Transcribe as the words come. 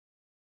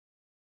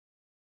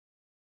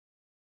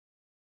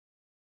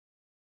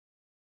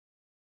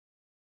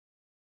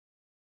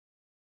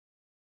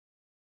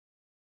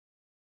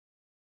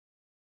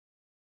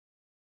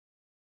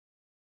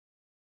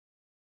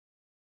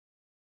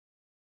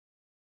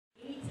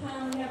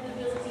time we have the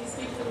ability to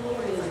speak to the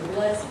Lord, it is a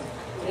blessing.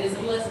 It is a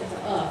blessing to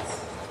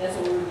us. That's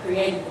what we were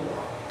created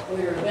for.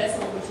 We are a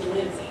vessel which He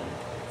lives in.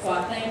 So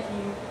I thank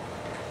you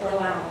for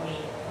allowing me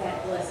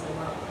that blessing in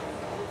my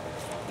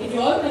life. If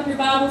you open up your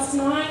Bibles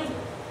tonight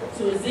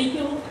to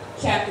Ezekiel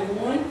chapter 1,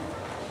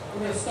 we're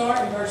going to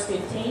start in verse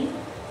 15.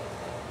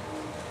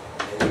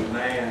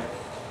 Amen.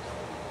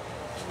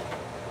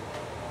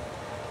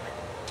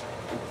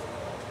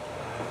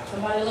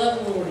 Somebody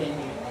love the Lord in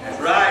here.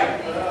 That's right.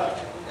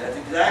 That's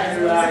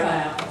exactly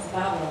right. It's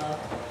about love.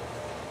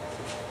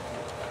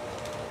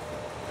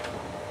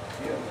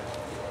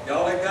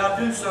 Y'all let God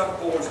do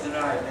something for us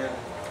tonight now.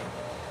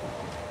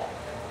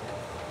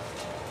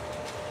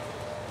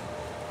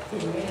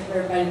 Give a minute for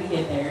everybody to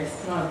get there.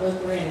 It's not a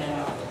book we're in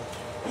that often.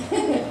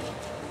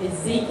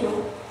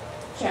 Ezekiel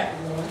chapter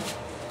 1,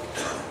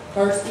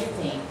 verse 15.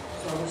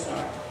 That's where we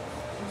start.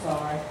 I'm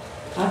sorry.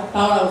 I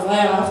thought I was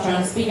loud. I was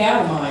trying to speak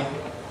out of mine.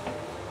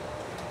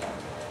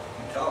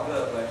 Talk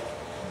up, buddy.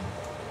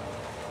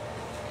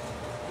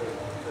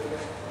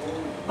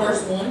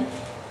 Verse 1.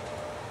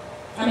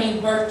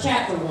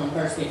 Chapter 1,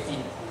 verse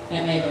 15.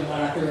 That may have been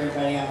what I threw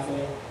everybody off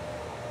with.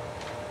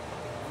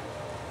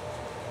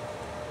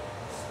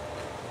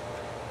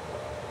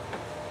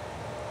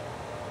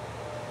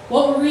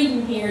 What we're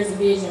reading here is a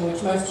vision,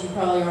 which most of you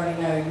probably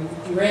already know.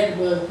 If you read the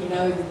book, you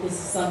know that this is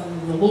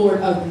something the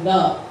Lord opened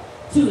up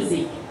to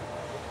Ezekiel.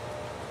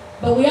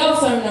 But we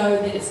also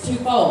know that it's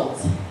twofold.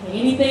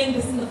 Anything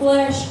that's in the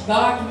flesh,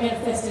 God can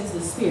manifest into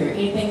the spirit.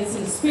 Anything that's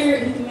in the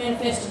spirit, He can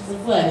manifest into the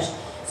flesh.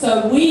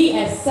 So we,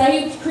 as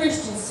saved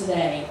Christians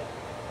today,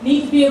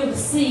 need to be able to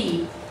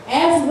see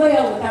as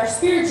well with our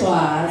spiritual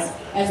eyes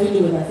as we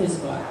do with our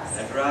physical eyes.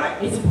 That's right.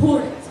 It's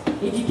important.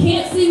 If you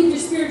can't see with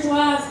your spiritual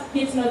eyes,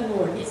 get to know the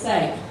Lord. Get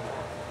saved.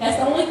 That's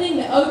the only thing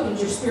that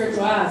opens your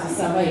spiritual eyes is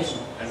salvation.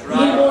 That's right.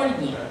 Being born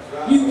again.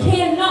 You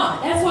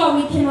cannot. That's why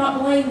we cannot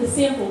blame the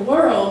sinful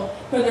world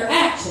for their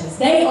actions.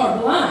 They are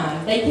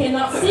blind. They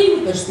cannot see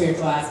with their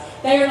spiritual eyes.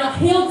 They are not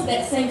held to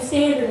that same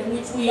standard in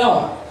which we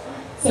are.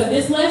 So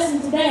this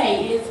lesson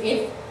today is,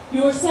 if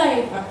you're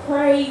saved, I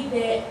pray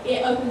that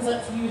it opens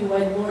up to you the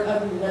way the Lord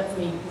opened it up to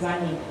me, because I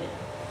needed it.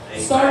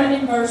 Amen. Starting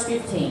in verse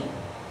 15.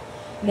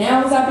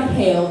 Now as I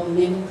beheld the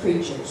living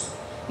creatures,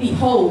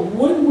 behold,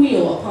 one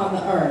wheel upon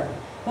the earth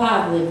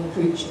by the living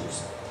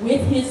creatures,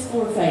 with his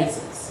four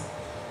faces.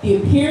 The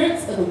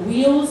appearance of the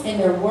wheels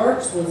and their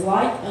works was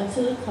like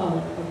unto the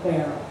color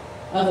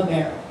of a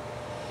barrel.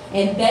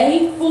 And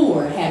they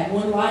four had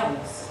one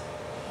likeness.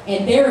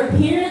 And their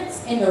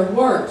appearance and their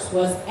works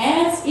was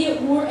as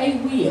it were a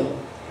wheel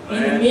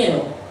in the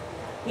middle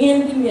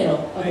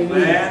of a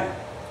wheel.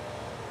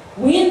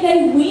 When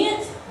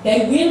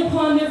they went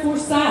upon their four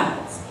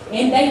sides,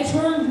 and they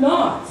turned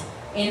not,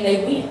 and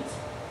they went.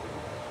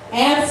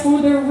 As for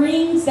their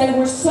rings, they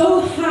were so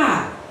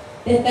high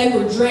that they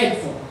were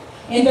dreadful,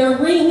 and their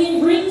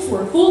rings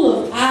were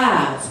full of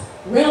eyes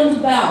round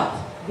about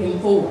them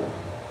four.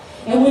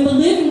 And when the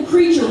living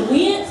creature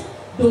went,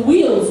 the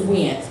wheels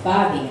went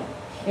by them.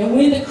 And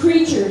when the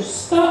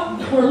creatures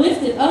were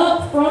lifted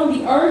up from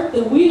the earth,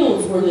 the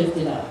wheels were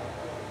lifted up.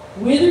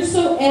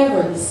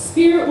 Whithersoever the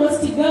Spirit was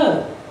to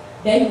go,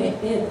 they went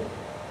thither.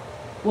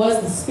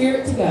 Was the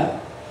Spirit to go.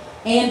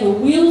 And the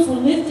wheels were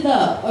lifted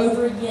up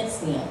over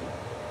against them.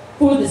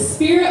 For the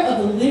spirit of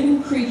the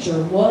living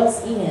creature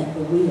was in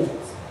the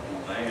wheels.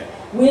 Amen.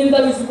 When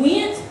those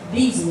went,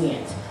 these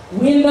went.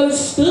 When those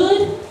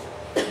stood,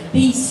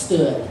 these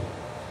stood.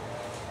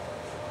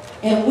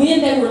 And when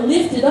they were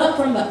lifted up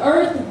from the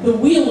earth, the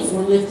wheels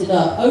were lifted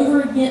up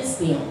over against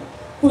them.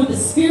 For the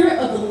spirit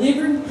of the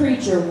living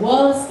creature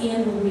was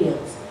in the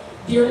wheels.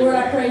 Dear Lord,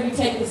 I pray you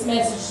take this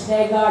message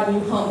today, God,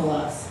 and you humble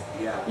us.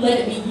 Yeah. Let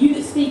it be you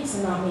that speaks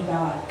and not me,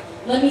 God.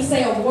 Let me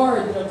say a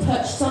word that will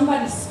touch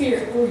somebody's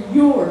spirit for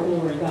your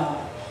glory, God.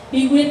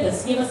 Be with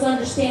us. Give us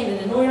understanding.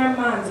 Anoint our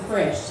minds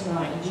afresh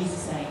tonight in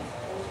Jesus' name.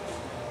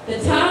 The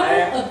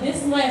title of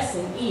this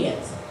lesson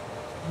is,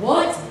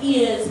 What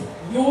is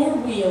Your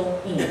Will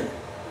In?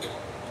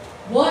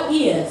 What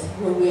is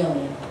your will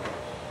in?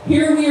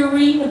 Here we are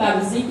reading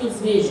about Ezekiel's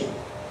vision.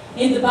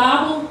 In the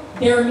Bible,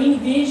 there are many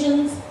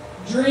visions,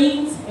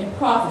 dreams, and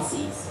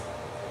prophecies.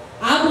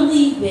 I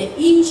believe that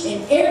each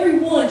and every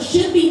one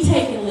should be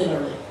taken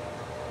literally.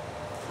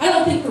 I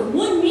don't think for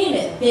 1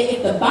 minute that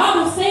if the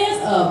Bible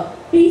says a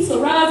beast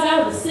will rise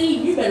out of the sea,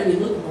 you better be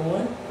looking for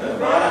one. That's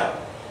right.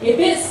 If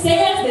it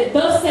says that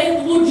thus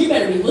saith the Lord, you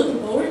better be looking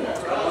for it.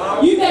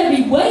 Right. You better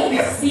be waiting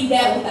to see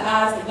that with the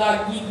eyes that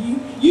God give you.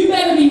 You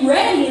better be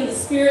ready in the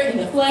spirit and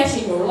the flesh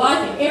in your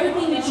life and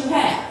everything that you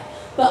have.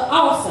 But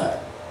also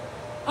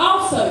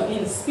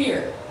in the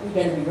spirit, we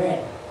better be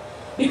ready.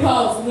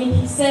 Because when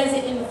he says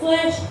it in the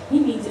flesh, he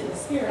means it in the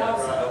spirit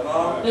also.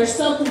 Right. There's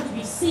something to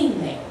be seen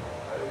there.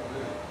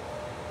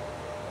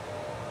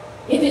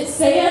 If it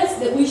says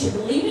that we should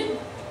believe it,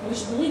 we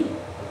should believe it.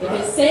 If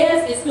it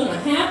says it's going to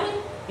happen,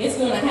 it's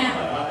going to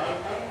happen.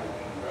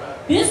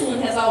 This one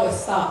has always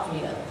stopped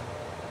me though.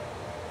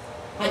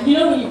 And you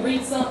know when you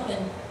read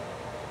something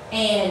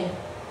and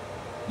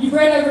you've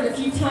read over it a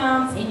few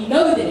times and you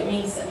know that it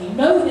means something, you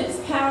know that it's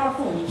powerful,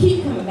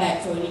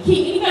 back to it.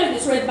 Anybody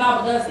that's read the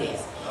Bible does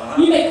this.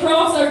 Uh-huh. You may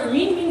cross over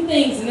many, many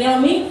things, and they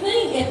don't mean a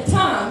thing at the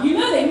time. You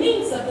know they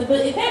mean something,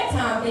 but at that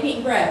time they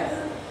didn't grab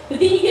it. But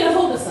then you get a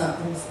hold of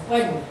something. And say,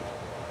 wait a minute.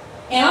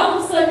 And all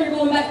of a sudden you're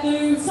going back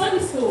through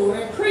Sunday school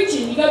or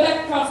preaching. You go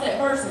back across that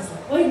verse and it's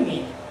like, wait a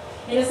minute.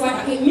 And it's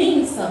like it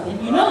means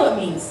something. You know it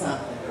means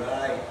something.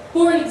 Right.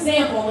 For an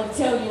example, I'm going to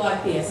tell you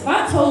like this. If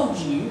I told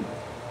you,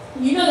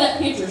 you know that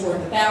picture's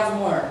worth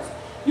 1,000 words,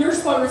 your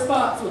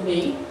response would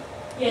be,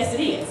 yes, it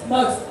is,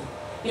 mostly.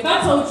 If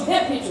I told you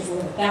that picture's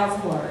worth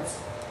 1,000 words.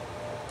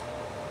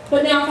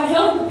 But now if I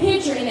held up a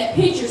picture and that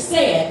picture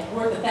said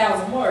worth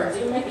 1,000 words,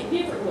 it would make it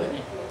different, wouldn't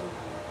it?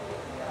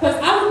 Because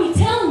I would be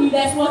telling you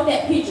that's what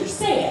that picture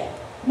said.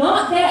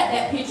 Not that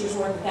that picture's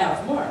worth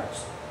 1,000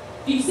 words.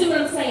 Do you see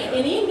what I'm saying?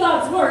 And in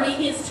God's Word, it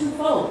is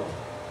twofold.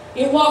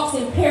 It walks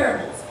in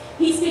parables.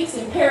 He speaks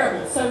in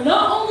parables. So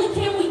not only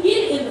can we get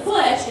it in the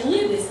flesh and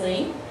live this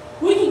thing,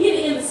 we can get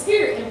it in the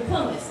spirit and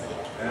become this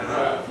thing.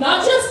 Uh-huh.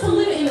 Not just to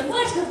live it in the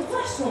flesh, because the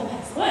flesh is going to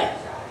pass away.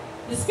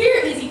 The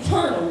spirit is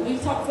eternal. We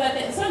talked about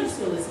that in Sunday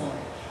school this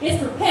morning.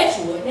 It's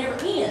perpetual. It never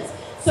ends.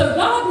 So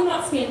God will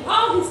not spend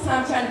all His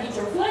time trying to get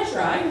your flesh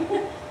right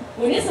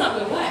when it's not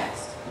going to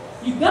last.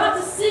 You've got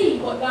to see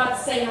what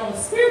God's saying on the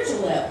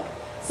spiritual level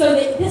so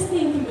that this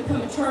thing can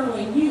become eternal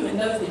in you and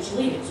those that you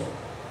lead it to.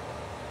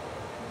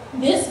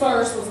 This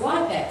verse was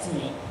like that to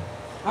me.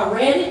 I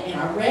read it,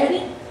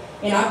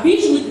 and I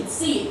visually could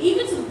see it,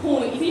 even to the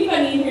point, if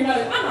anybody in here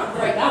knows, I'm not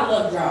great, I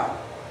love drawing.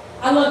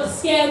 I love to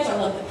sketch, I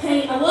love to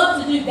paint, I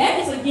love to do, that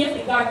is a gift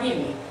that God gave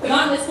me. But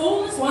not in its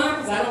fullness, why?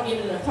 Because I don't give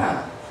it enough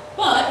time.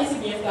 But it's a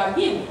gift God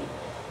gave me.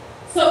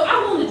 So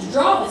I wanted to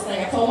draw this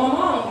thing. I told my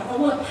mom, I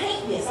want to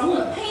paint this. I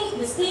want to paint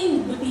this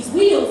thing with these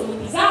wheels and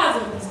with these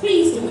eyes and with these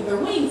beasts and with their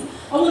wings.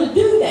 I want to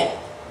do that.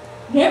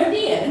 Never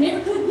did. I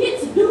never could get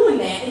to doing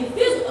that. And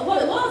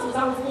what it was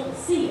I was wanting to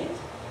see it.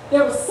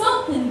 There was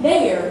something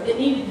there that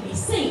needed to be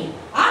seen.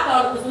 I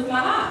thought it was with my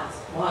eyes.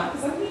 Why?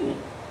 Because I'm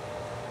human.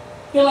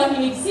 Feel like you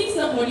need to see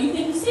something. What do you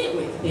think you see it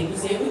with? You think you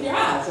see it with your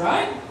eyes,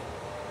 right?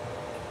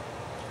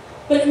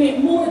 But it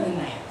meant more than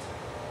that.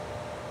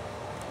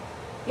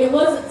 It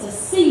wasn't to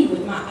see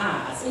with my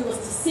eyes. It was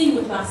to see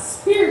with my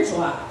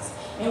spiritual eyes.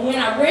 And when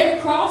I read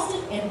across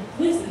it, and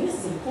listen, this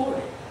is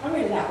important, I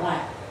read it out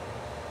loud.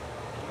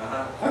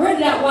 I read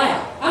it out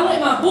loud. I let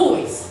my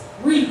voice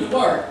read the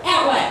word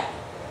out loud.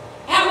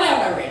 Out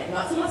loud I read it,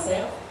 not to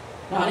myself,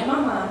 not in my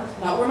mind,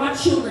 not where my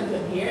children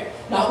couldn't hear it,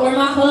 not where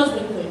my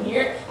husband couldn't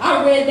hear it.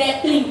 I read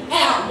that thing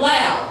out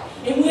loud.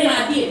 And when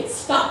I did, it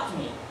stopped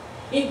me.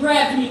 It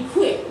grabbed me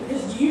quick,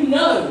 because you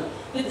know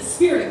that the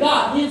Spirit of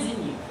God lives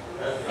in you.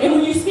 And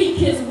when you speak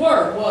His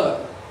word,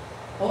 whoa,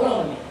 hold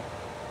on a minute.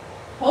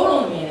 Hold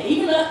on a minute.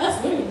 Even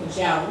us women can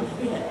shout.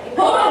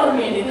 Hold on a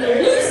minute.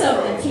 It'll do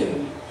something to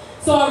you.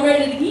 So I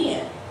read it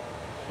again.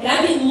 And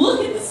I didn't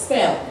look at the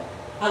spelling.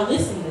 I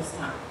listened this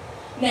time.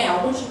 Now,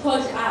 I want you to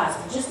close your eyes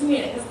for just a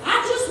minute, because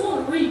I just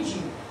want to read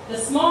you the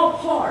small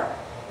part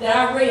that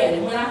I read,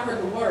 and when I heard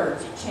the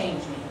words, it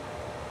changed me.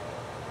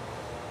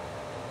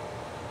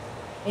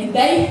 And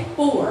they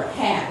four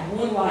had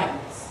one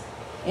likeness,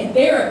 and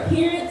their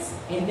appearance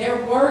and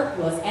their work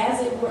was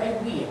as it were a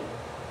wheel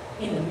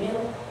in the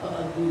middle of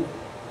a wheel.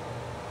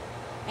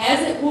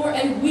 As it were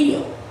a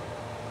wheel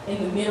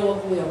in the middle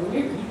of a wheel.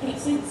 Remember, you can't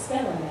see the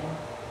spelling now.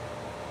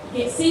 You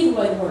can't see the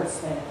way the word's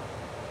spelled.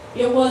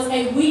 It was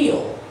a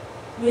wheel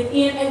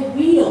within a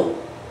wheel.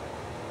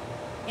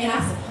 And I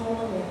said, hold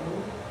on a minute,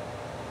 Lord.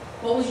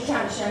 What was you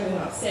trying to show me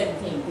when I was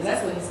 17? Because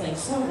that's when this thing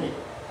started.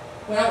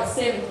 When I was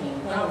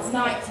 17, when I was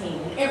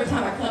 19, and every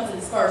time I come to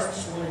this verse, I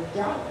just wanted to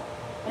draw it.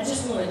 I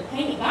just wanted to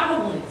paint it.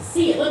 God wanted to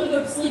see it. Let me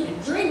go to sleep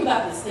and dream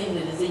about this thing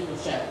that Ezekiel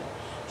showed.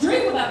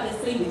 Dream about this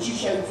thing that you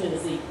showed to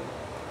Ezekiel.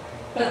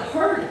 But I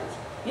heard it,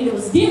 and it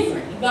was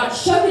different. And God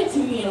showed it to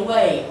me in a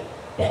way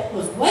that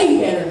was way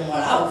better than what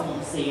I was going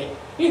to see it.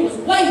 It was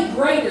way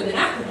greater than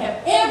I could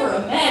have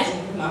ever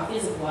imagined with my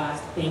physical eyes,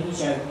 the thing He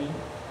showed me.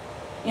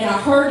 And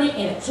I heard it,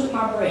 and it took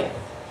my breath.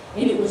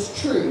 And it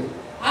was true.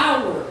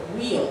 Our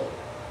will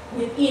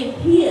within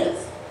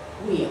His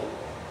will.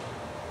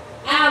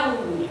 Our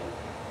will.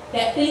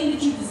 That thing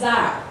that you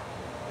desire.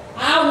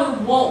 Our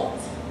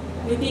want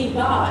within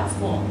God's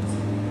want.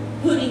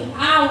 Putting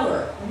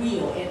our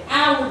will and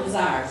our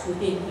desires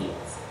within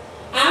His.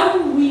 Our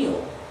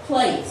will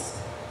placed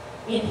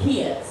in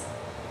His.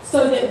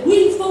 So that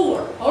we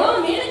four, hold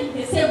on a minute,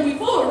 it said we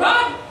four,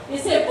 right?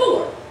 It said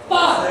four.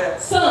 Father,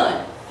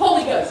 Son,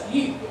 Holy Ghost,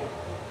 you.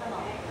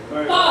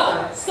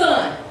 Father,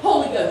 Son,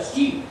 Holy Ghost,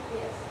 you.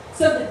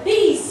 So that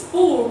these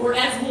four were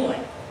as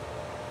one.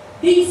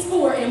 These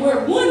four, and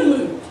where one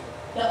moved,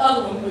 the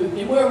other one moved.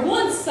 And where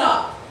one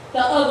stopped, the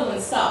other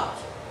one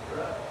stopped.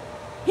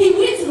 He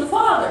went to the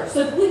Father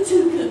so that we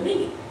two could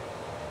be.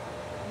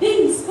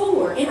 These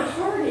four, and I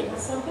heard it, and I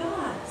said,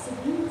 God, it's so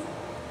beautiful.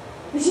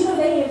 But you know,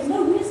 there's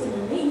no wisdom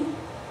in me.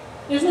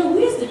 There's no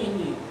wisdom in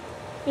you.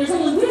 There's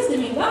only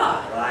wisdom in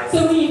God. Right.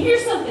 So when you hear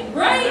something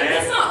great,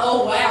 it's not,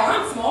 oh, wow,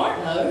 I'm smart.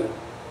 No.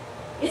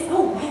 It's,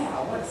 oh,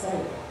 wow, what a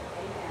Savior.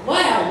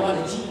 Wow, what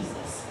a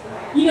Jesus.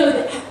 You know,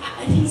 that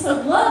He's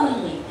so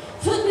lovingly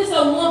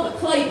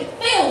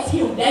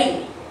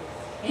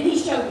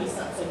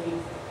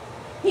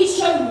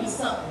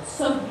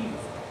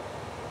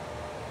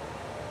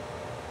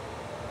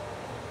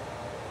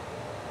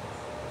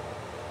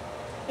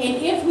And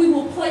if we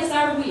will place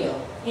our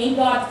will in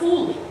God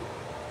fully,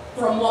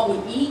 from what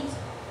we eat,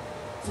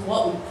 to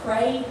what we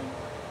pray,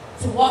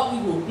 to what we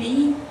will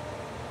be,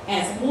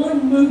 as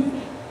one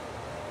movement,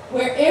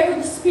 wherever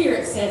the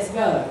Spirit says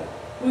go,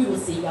 we will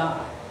see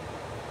God.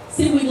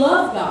 See, we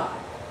love God,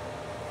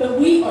 but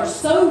we are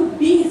so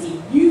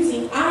busy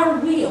using our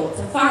will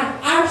to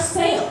find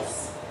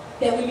ourselves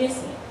that we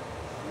miss Him.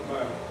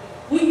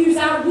 We use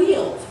our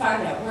will to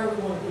find out where we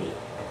want to be,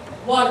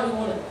 what we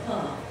want to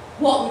become,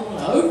 what we want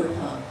to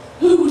overcome,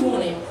 who we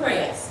want to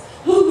impress,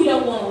 who we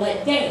don't want to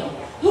let down,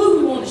 who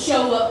we want to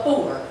show up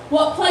for,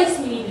 what place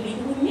we need to be,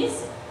 but we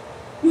miss it.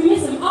 We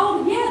miss them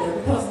all together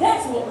because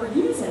that's what we're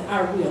using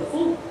our will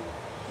for.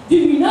 Do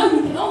you know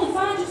you can only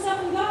find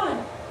yourself in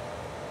God?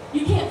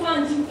 You can't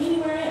find you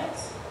anywhere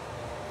else.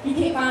 You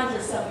can't find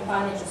yourself in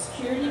financial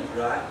security.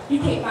 Right. You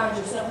can't find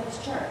yourself in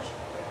this church.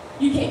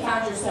 You can't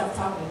find yourself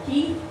talking to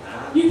Keith.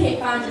 You can't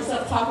find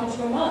yourself talking to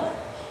your mother.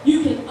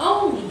 You can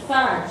only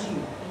find you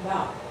in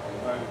God.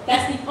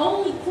 That's the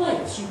only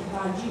place you can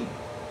find you.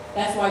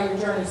 That's why your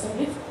journey is so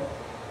difficult.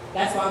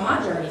 That's why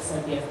my journey is so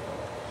difficult.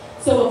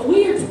 So if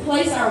we are to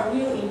place our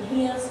will in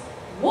His,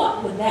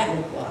 what would that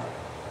look like?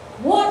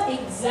 What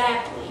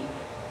exactly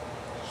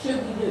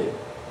should we do?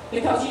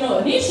 Because, you know,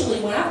 initially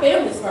when I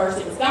found this verse,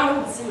 it was God, I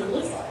want to see what it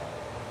looks like.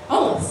 I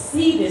want to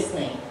see this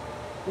thing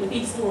with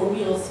these four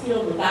wheels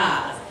filled with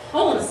eyes. I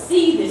want to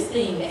see this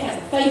thing that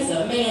has the face of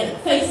a man and the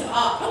face of an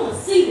ox. I want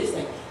to see this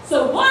thing.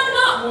 So why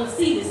not want to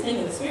see this thing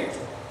in the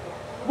spiritual?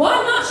 Why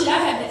not should I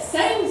have that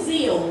same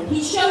zeal when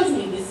He shows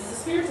me this is a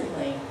spiritual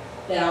thing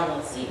that I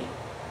want to see it?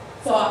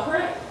 So I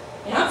pray.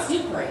 And I'm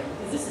still praying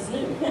because this is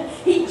new.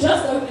 He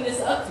just opened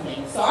this up to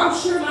me. So I'm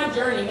sure my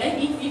journey may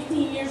be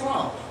 15 years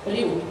long, but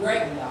it will be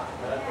great in God.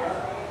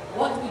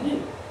 What do we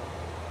do?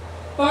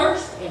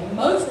 First and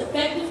most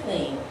effective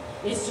thing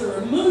is to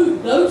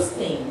remove those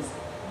things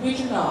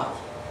which are not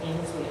in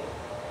His will.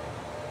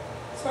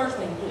 It's the first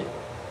thing to do.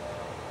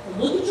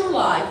 Look at your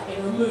life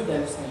and remove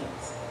those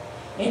things.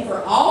 And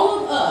for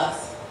all of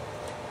us,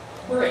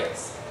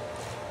 bricks.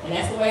 And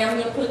that's the way I'm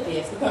going to put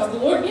this because the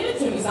Lord gave it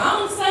to me, so I'm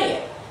going to say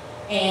it.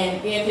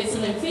 And if it's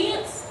an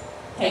offense,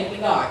 take it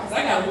to God. Because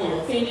I got a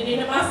little offended in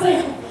it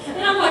myself.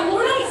 And I'm like,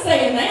 Lord, I ain't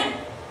saying that.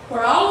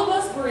 For all of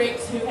us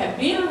bricks who have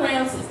been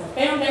around since the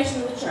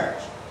foundation of the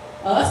church,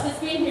 us that's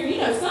been here, you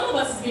know, some of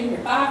us has been here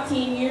 5,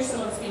 10 years,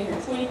 some of us been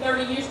here 20,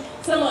 30 years.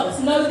 Some of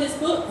us know this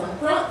book from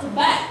front to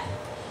back.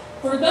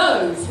 For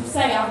those who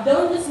say, I've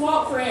done this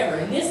walk forever,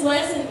 and this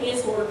lesson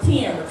is for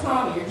Tim or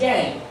Tommy or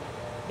Jane,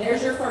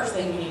 there's your first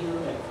thing you need to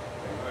remove.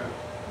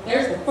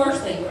 There's the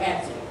first thing, your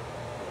attitude.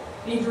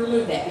 You need to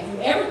remove that. If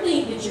you ever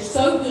think that you're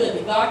so good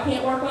that God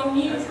can't work on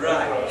you, That's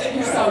right.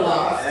 You're so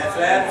lost. That's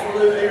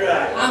absolutely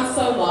right. I'm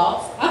so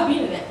lost. I've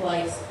been in that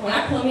place. When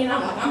I come in,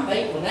 I'm like, I'm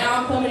faithful. Now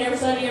I'm coming every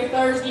Sunday, every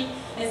Thursday,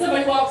 and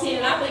somebody walks in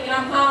and I'm thinking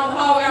I'm high on the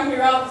hog, I'm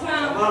here all the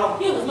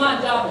time. It was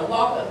my job to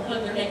walk up and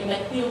hug their neck and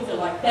make them feel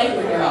like they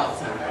were here all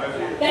the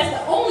time. That's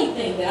the only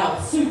thing that I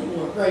was super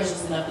more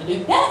gracious enough to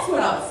do. That's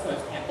what I was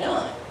supposed to have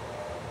done.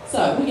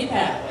 So we get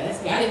that out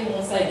of the way. I didn't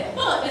want to say that,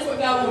 but that's what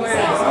God wanted to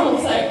say, so I'm going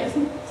to say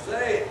it.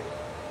 Say it.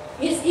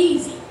 It's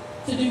easy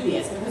to do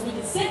this because we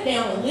can sit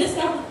down and list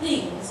out the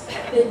things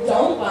that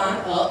don't line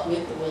up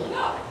with the will of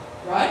God,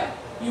 right?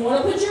 You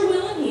want to put your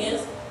will in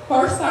His,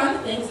 first find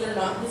the things that are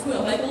not in His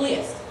will. Make a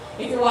list.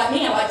 If you're like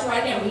me, I like to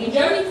write down. Me and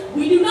Jody,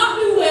 we do not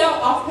do well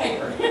off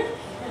paper.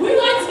 We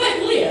like to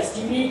make lists.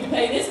 You need to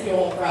pay this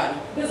bill on Friday.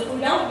 Because if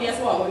we don't,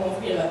 guess what? We're going to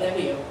forget about that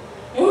bill.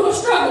 And we're going to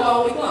struggle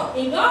all week long.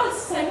 And God is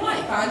the same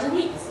way. Find your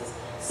weaknesses.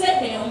 Sit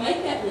down,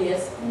 make that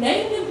list,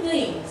 name them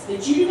things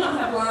that you do not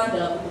have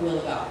lined up with the will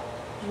of God.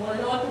 If you want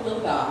to know what the will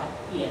of God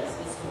is, it's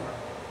His Word.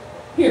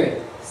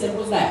 Period.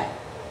 Simple as that.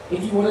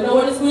 If you want to know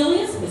what His will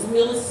is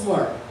His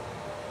Word.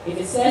 If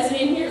it says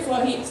it in here, it's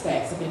what He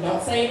expects. If it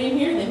don't say it in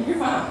here, then you're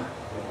fine.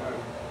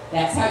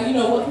 That's how you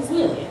know what His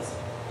will is.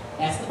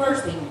 That's the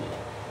first thing you do.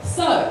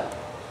 So,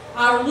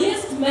 our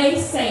list may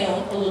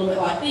sound a little bit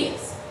like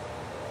this.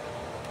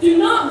 Do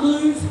not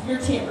lose your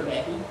temper,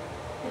 Becky.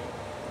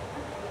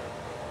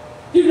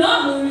 Do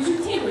not lose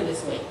your temper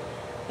this week.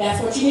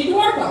 That's what you need to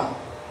work on.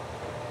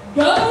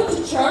 Go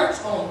to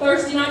church on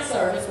Thursday night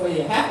service, whether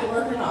you have to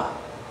work or not.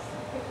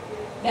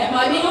 That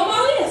might be on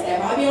my list. That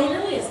might be on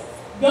your list.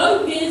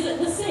 Go visit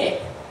the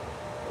sick.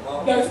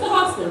 Go to the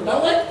hospital.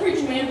 Don't let the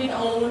preacher man be the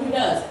only one who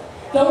does it.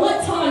 Don't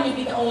let Tanya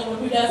be the only one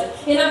who does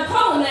it. And I'm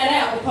calling that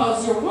out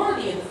because you're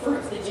worthy of the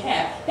fruits that you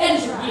have. That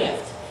is your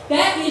gift.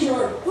 That is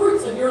your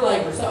fruits of your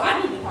labor. So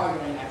I need to call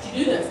your name out.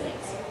 You do those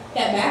things.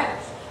 That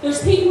matters.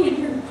 There's people in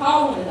here who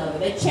call one another.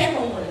 They check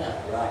on one another.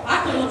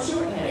 I come up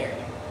short in that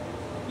area.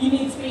 You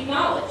need to be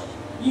acknowledged.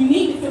 You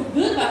need to feel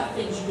good about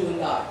the things you do in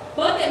God.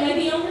 But that may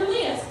be on your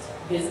list.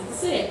 Visit the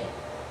sick.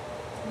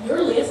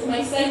 Your list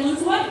may say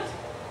lose weight.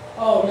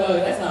 Oh no,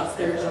 that's not a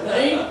spiritual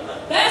thing.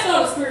 That's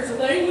not a spiritual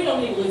thing. We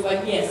don't need to lose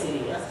weight. Yes, it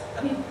is.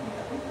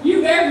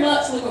 You very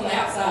much look on the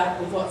outside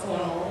with what's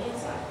going on the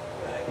inside.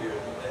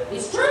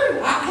 It's true.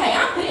 Hey,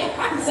 I'm thick.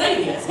 I can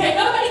say this. Can't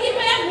nobody get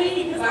mad at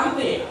me because I'm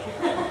thick.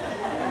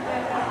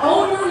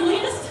 On your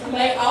list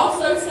may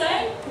also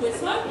say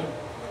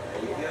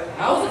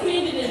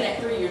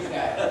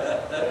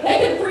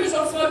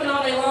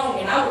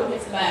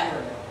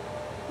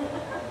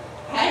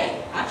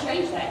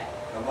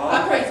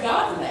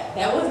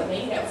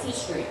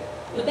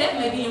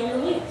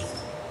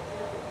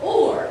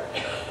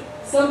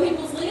Some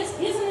people's list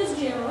isn't as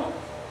general.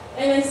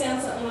 They may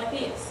sound something like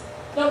this.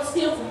 Don't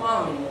steal from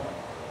mom anymore.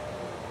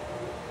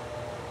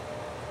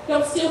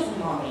 Don't steal from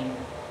mom anymore.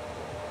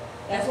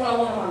 That's what I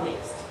want on my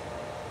list.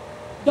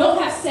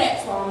 Don't have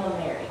sex while I'm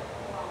unmarried.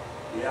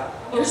 Yeah.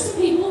 There's some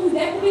people who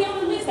that could be on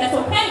the list. That's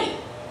okay.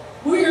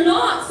 We're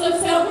not so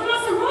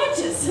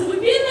righteous.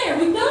 We've been there.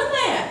 We've done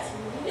that.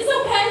 It's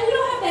okay. We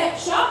don't have to act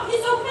shocked.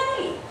 It's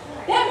okay.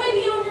 That may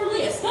be on your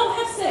list. Don't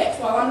have sex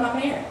while I'm not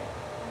married.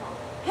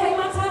 Pay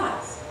my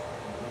tithes.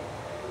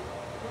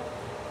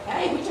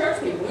 Hey, we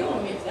church people, we don't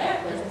admit to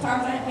that. There's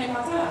times I have to pay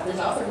my tithes. There's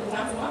also been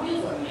times when my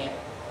bills weren't met.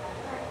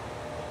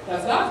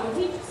 Because God's going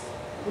to teach us.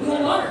 We're going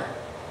to learn.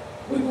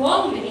 We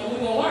belong to Him. We're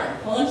going to learn.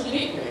 Plunge to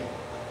victory.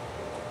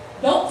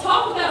 Don't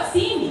talk about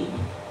Cindy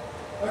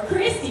or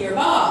Christy or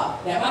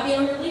Bob. That might be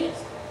on your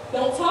list.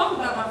 Don't talk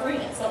about my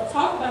friends. Don't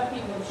talk about the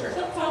people in the church.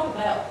 Don't talk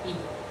about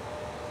people.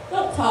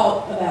 Don't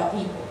talk about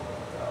people.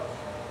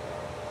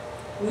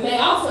 We may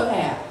also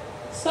have,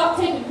 stop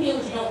taking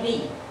pills you don't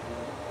need.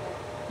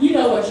 You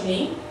know what you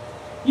need.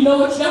 You know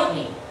what you don't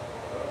need.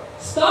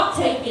 Stop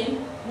taking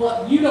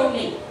what you don't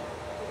need.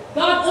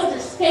 God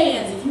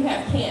understands if you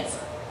have cancer.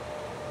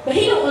 But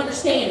He don't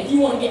understand if you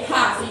want to get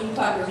high so you can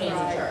clap your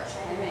hands in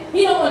church.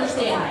 He don't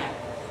understand that.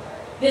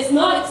 That's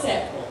not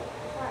acceptable.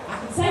 I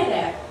can say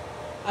that.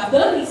 I've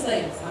done these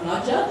things. I'm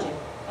not judging.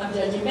 I'm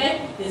judging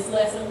Becky. This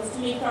lesson was to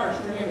me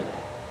first. Remember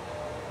that.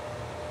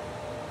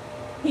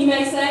 He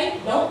may say,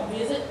 don't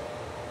visit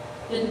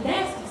the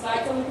nasty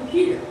sites on the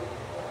computer.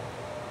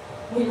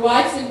 When your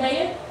wife's in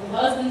bed, your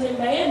husband's in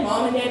bed,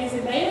 mom and daddy's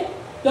in bed,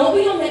 don't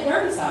be on that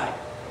dirty side.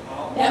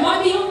 That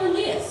might be on your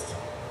list.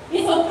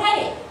 It's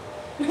okay.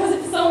 Because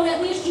if it's on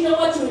that list, you know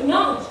what? You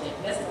acknowledged it.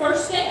 That's the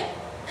first step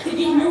to get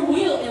your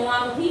will in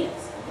line with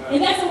His.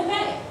 And that's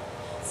okay.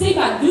 See,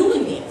 by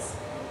doing this,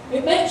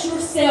 it makes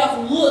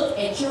yourself look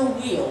at your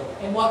will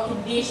and what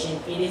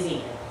condition it is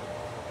in.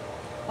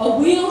 A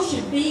will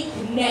should be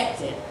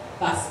connected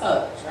by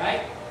spokes,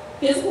 right?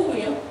 Physical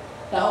will,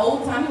 the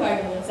old-timey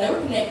wagon ones, they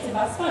were connected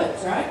by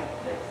spokes, right?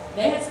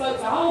 They had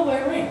spokes all the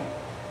way around.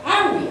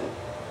 Our will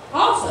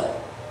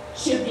also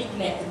should be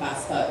connected by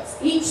spokes.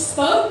 Each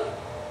spoke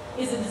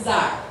is a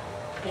desire,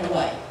 in a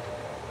way.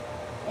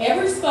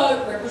 Every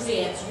spoke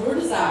represents your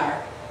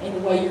desire and the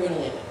way you're going to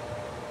live it.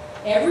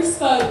 Every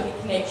spoke that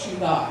connects you to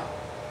God.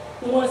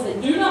 The ones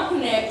that do not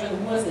connect are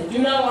the ones that do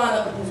not line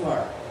up with His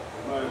Word.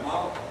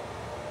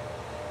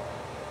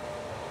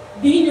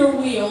 Then your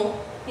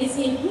will is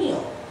in Him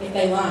if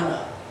they line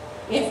up.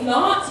 If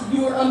not,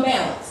 you are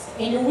unbalanced,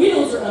 and your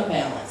wheels are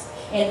unbalanced.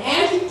 And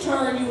as you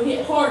turn, you will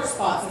hit hard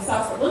spots and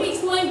soft spots. Let me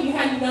explain to you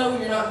how you know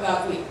when you're not in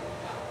God's will.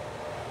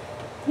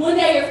 One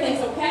day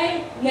everything's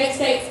okay, next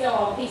day it's fell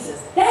all to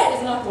pieces. That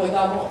is not the way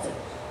God wants it.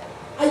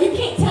 You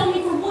can't tell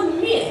me for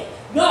 1 minute.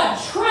 God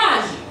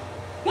tries you.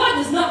 God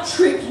does not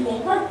trick you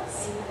on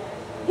purpose.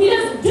 He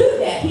doesn't do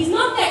that. He's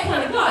not that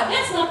kind of God.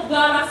 That's not the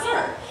God I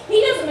serve.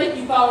 He doesn't make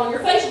you fall on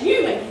your face.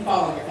 You make you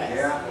fall on your face.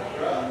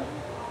 Yeah.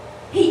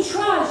 He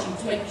tries you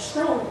to make you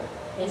stronger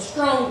and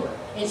stronger.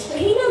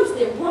 He knows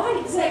the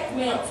right exact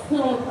amount to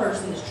put on a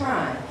person that's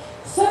trying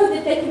so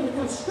that they can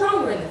become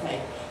stronger in the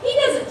faith. He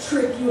doesn't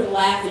trick you and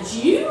laugh at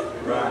you.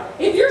 Right.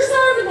 If you're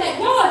serving that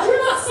God,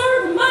 you're not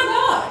serving my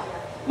God.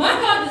 My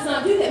God does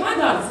not do that. My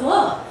God is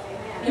love.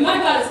 And my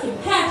God is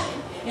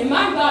compassion. And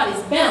my God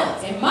is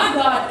balance. And my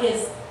God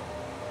is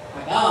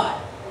my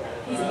God.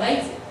 He's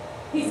amazing.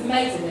 He's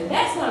amazing. And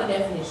that's not a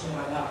definition of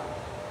my God.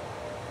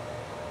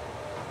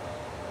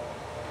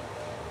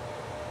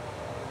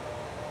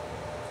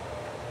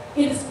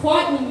 It is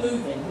quietly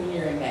moving when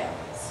you're in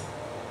balance.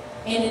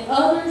 And in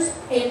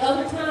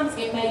other times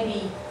it may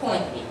be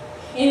clanky.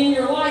 And in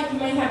your life you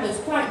may have those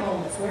quiet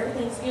moments where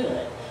everything's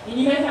good. And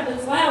you may have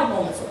those loud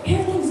moments where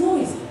everything's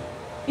noisy.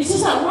 It's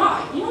just not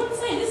right. You know what I'm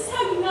saying? This is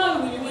how you know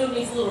when your will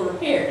needs a little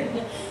repair.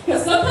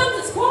 Because sometimes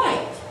it's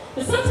quiet,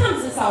 but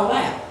sometimes it's all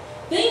loud.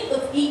 Think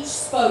of each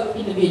spoke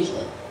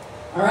individually.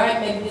 All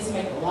right? Maybe this will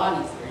make it a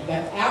lot easier. You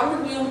got the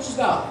outward will, which is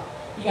God.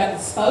 You got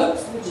the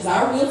spokes, which is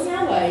our wills and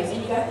our ways,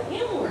 and you got the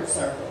inward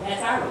circle.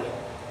 That's our will.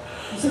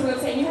 You see what I'm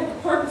saying? You have to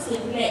purposely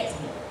connect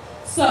Him.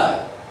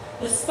 So,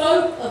 the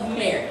spoke of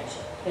marriage.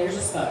 There's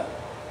a spoke.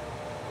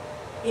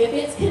 If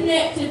it's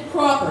connected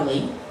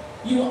properly,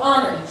 you will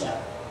honor each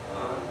other.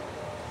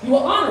 You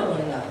will honor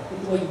one another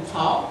with the way you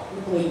talk,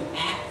 with the way you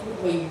act, with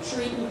the way you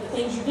treat, with the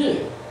things you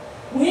do.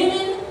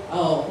 Women,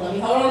 let me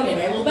hold on a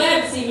minute. A little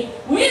bad to see me.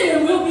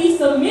 Women will be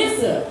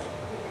submissive.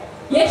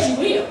 Yes, you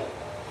will.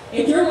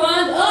 If you're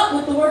lined up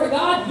with the Word of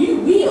God, you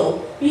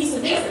will be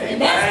submissive.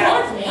 And that's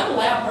hard for me. I'm a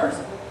loud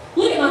person.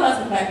 Look at my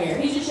husband back there.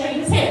 He's just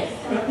shaking his head.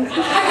 I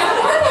got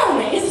to work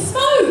on it. It's a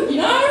spoke, you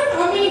know?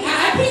 I mean,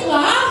 I can't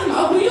lie.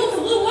 My wheel's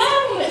a little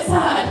loud on that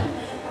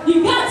side.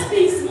 You've got to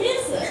be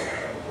submissive.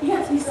 You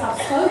have to be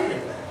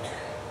soft-spoken.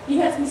 You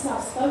have to be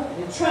soft-spoken.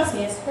 And trust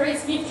me, it's the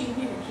greatest gift you can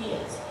give your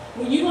kids.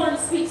 When you learn to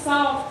speak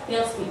soft,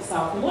 they'll speak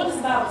soft. And what does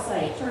the Bible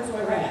say? It turns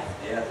away wrath.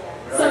 Yeah.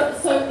 Right.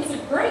 So it's a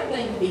great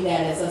thing to be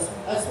that as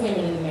us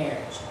women in the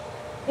marriage.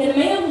 And a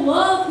man will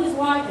love his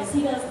wife as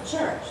he does the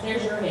church.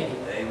 There's your heavy.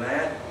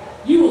 Amen.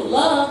 You will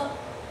love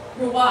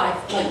your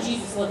wife like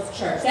Jesus loves the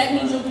church. That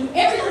means you'll do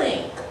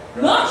everything,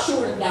 not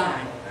short of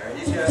dying,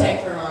 to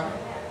protect her honor.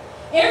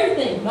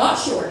 Everything, not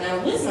short.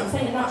 Now listen, I'm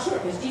saying not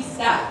short because Jesus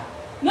died.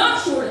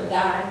 Not short of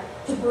dying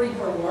to breed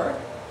her worth.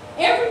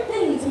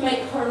 Everything to make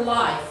her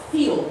life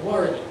feel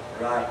worthy.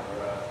 Right.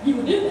 You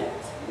would do that.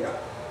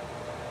 Yep.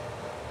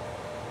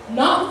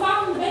 Not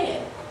defiling the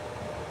bed.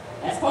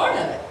 That's part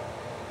of it.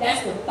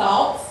 That's the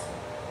thoughts.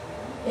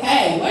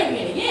 Hey, wait a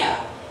minute,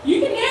 yeah.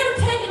 You can never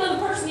take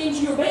another person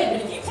into your bed,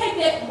 but if you take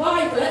that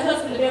wife or that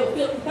husband to bed with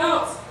filthy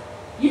thoughts,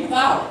 you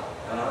defile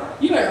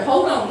it. You better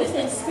hold on. This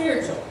thing's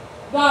spiritual.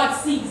 God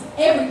sees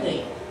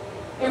everything.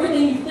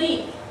 Everything you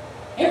think.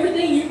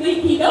 Everything you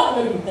think He don't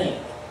know you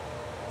think.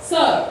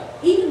 So,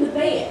 even the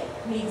bed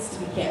needs to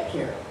be kept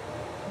pure.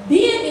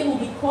 Then it will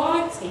be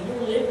quiet and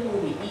your living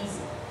will be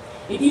easy.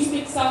 If you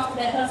speak soft to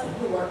that husband,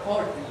 he'll work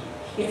hard for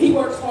you. If he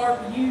works hard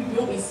for you,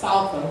 you'll be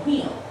soft on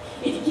him.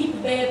 If you keep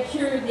the bed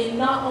pure, then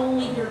not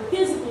only your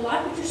physical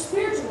life, but your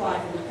spiritual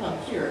life will become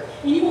pure.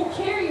 And you won't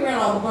carry around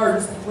all the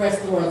burdens that the rest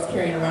of the world's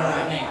carrying around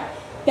right now.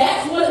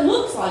 That's what it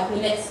looks like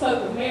when that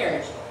spoke of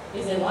marriage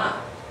is in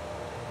line.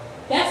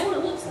 That's what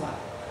it looks like.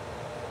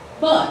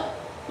 But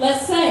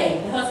let's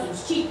say the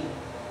husband's cheating.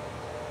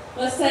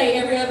 Let's say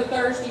every other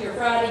Thursday or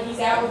Friday he's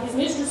out with his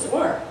mistress at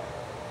work.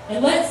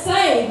 And let's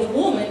say the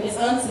woman is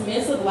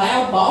unsubmissive,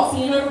 loud,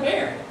 bossy, and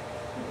overbearing.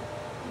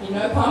 You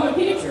know, common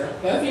picture.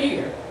 Go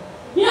figure.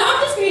 Yeah,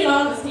 I'm just being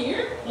honest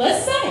here.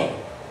 Let's say.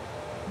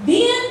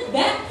 Then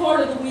that part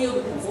of the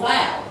wheel becomes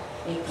loud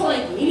and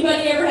clanky.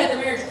 Anybody ever had their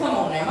marriage? Come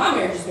on now, my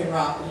marriage has been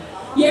rocky.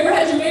 You ever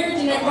had your marriage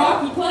in that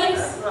rocky place?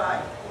 That's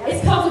right.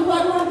 It's because it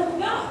wasn't lined up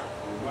with God.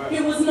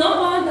 It was not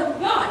lined up with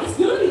God. It's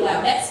going to be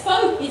loud. That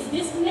spoke is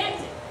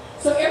disconnected.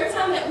 So every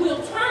time that wheel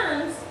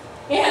turns,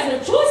 it has no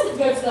choice but to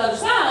go to the other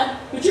side,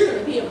 but you're going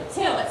to be able to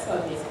tell that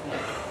spoke isn't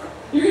connected.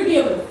 You're going to be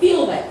able to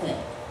feel that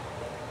thing.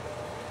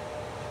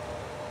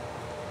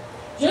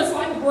 Just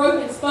like a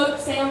broken spoke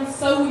sounds,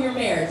 so will your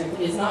marriage if it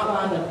is not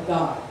lined up with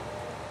God.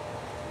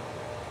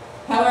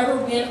 However,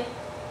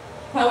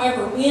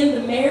 when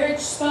the marriage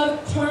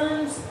spoke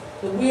turns,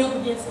 the wheel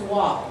begins to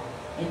wobble.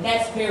 And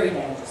that's very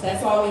dangerous.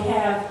 That's why we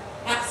have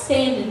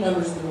outstanding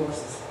numbers of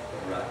divorces.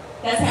 Right.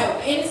 That's how,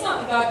 and it's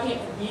not that God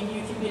can't forgive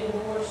you if you've been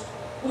divorced.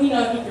 We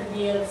know He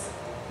forgives.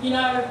 You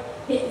know,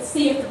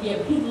 see if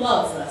forgive. He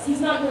loves us.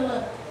 He's not going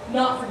to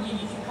not forgive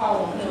you if you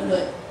call on Him.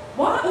 But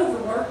why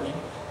overworking?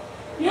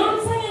 You know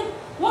what I'm saying?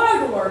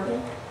 Why overworking?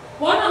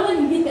 Why not let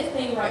Him get that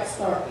thing right to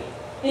start with?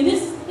 And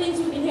this is the things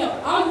we can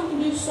help. All you can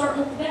do is start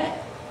with today.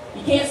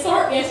 You can't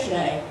start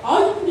yesterday.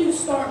 All you can do is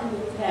start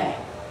with today.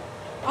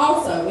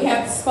 Also, we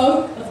have the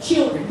spoke of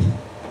children.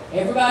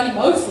 Everybody,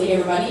 mostly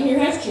everybody in here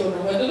has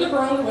children, whether they're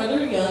grown or whether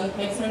they're young,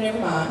 makes no never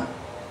mind.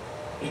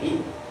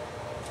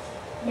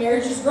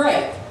 Marriage is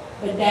great,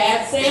 but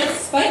Dad says,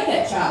 spank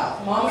that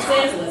child. Mama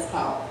says, let's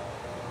talk.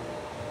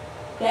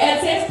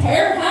 Dad says,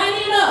 tear her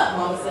hiney up.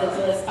 Mama says,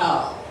 let's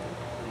talk.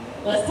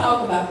 Let's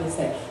talk about this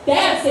thing.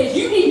 Dad says,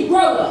 you need to grow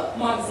up.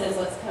 Mama says,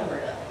 let's cover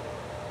it up.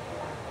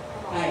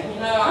 Hey, you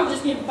know, I'm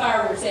just giving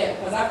fireworks at it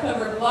because I've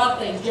covered a lot of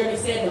things. Jody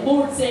said, the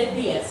Lord said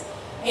this.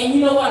 And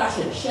you know what? I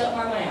should have shut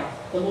my mouth.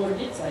 The Lord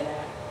did say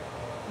that.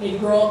 You need to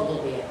grow up a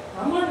little bit.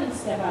 I'm learning to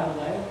step out of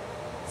the way.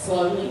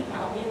 Slowly.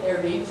 I'll get there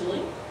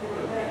eventually.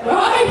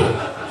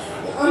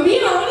 Right? I'm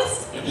being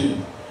honest.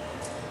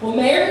 Well,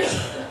 marriage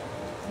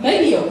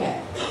may be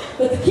okay.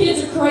 But the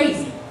kids are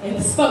crazy. And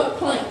the spoke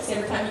clanks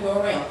every time you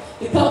go around.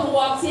 The couple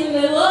walks in and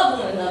they love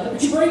one another.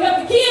 But you bring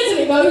up the kids and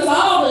it goes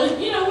all to,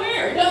 you know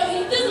where. It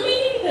doesn't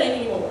mean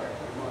anything anymore.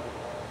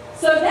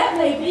 So that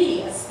may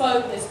be a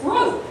spoke that's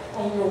broke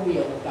on your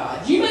wheel with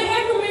God. You may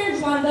have your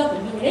marriage lined up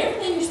and doing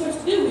everything you're supposed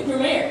to do with your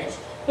marriage,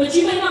 but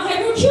you may not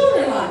have your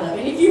children lined up.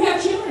 And if you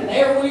have children,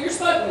 they are where you're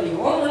spoke with you,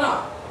 want or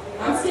not.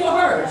 I'm still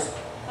hers.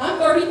 I'm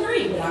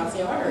 33, but I'm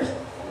still hers.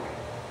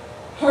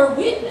 Her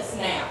witness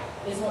now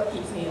is what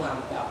keeps me in line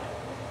with God.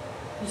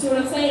 You see what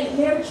I'm saying? It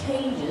never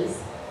changes.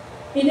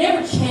 It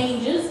never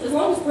changes. As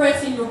long as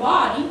breath's in your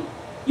body,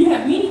 you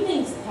have many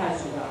things that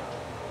ties you to God.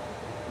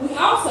 We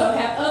also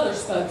have other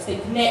spokes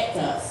that connect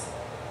us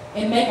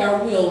and make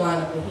our will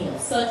line up with Him,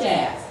 such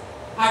as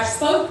our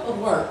spoke of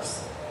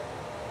works.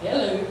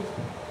 Hello.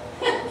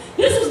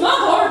 This was my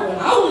hard one.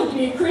 I wanted to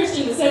be a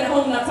Christian that sat at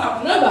home and not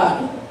talk to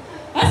nobody.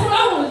 That's what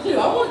I wanted to do.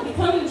 I wanted to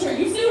come to church.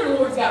 You see where the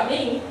Lord's got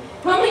me.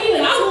 I mean,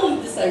 and I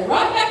wanted to stay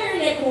right back here in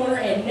that corner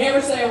and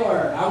never say a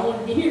word. I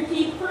wanted to hear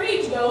Keith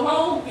preach, go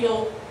home,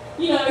 feel,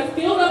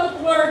 filled up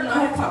with the Word, and not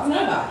have to talk to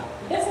nobody.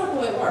 That's not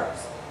the way it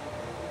works.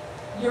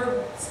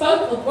 Your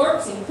spoke of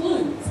works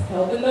includes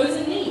helping those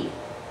in need,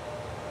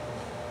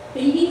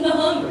 feeding the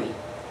hungry,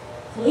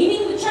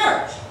 cleaning the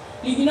church.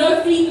 Do you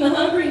know feeding the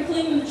hungry and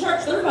cleaning the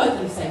church, they're both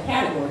in the same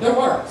category. They're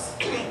works.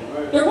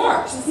 They're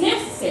works. It's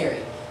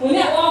necessary. When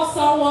that lost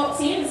soul walks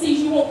in and sees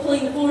you won't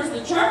clean the floors of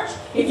the church,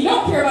 if you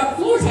don't care about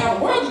the floors, how in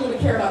the world are you going to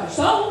care about their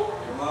soul?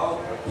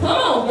 Come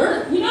on.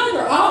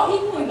 They're all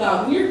equal in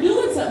God. When you're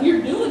doing something,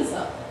 you're doing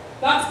something.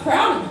 God's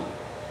proud of you.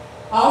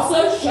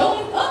 Also,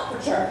 showing up for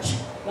church.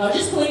 A Not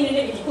just cleaning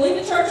it. If you clean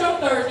the church on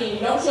Thursday and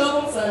you don't show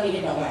up on Sunday,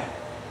 it don't matter.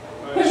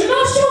 Because you're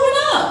not showing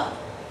up.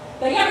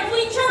 They got to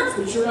clean church,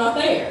 but you're not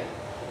there.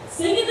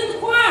 Singing in the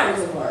choir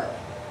is a work.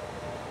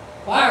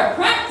 Choir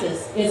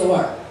practice is a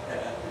work.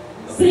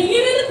 Singing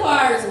in the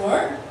choir is a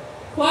work.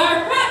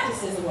 Choir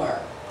practice is a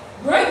work.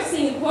 Great to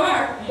sing in the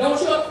choir. You don't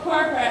show up to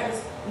choir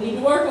practice. We need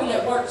to work on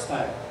that work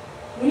spoke.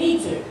 We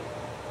need to.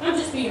 I'm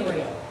just being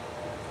real.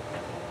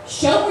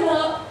 Showing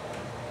up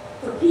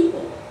for people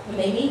when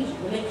they need you.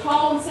 When they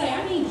call and say,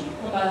 I need you,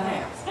 come by the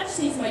house. I just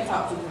need somebody to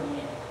talk to for a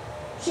minute.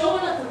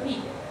 Showing up for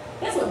people.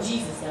 That's what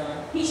Jesus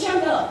done. He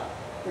showed up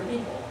for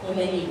people when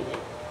they needed it.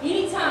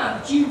 Anytime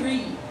that you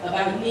read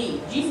about a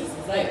need, Jesus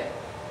was there.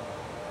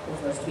 We're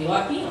supposed to be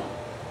like him.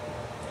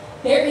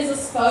 There is a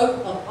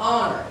spoke of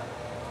honor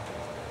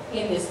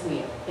in this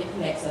wheel that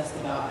connects us to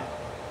God.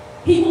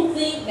 People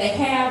think they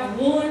have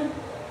one,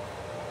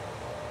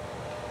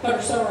 but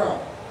are so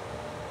wrong.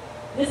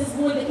 This is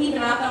one that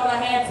even I thought I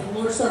had, so the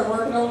Lord started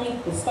working on me,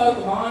 the spoke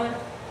of honor.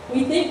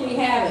 We think we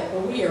have it,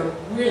 but we are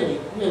really,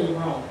 really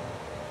wrong.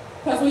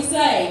 Because we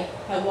say,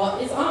 hey,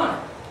 what is honor?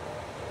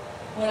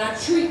 When I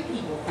treat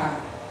people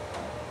kind,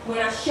 when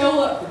I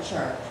show up for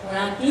church, when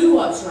I do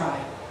what's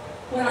right,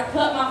 when I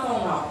cut my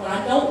phone off, when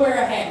I don't wear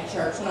a hat in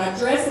church, when I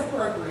dress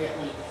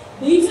appropriately.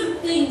 These are the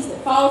things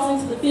that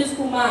falls into the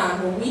physical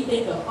mind when we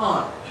think of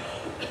honor.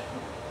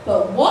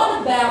 But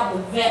what about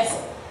the vessel?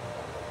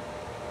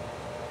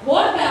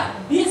 What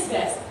about this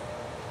vessel?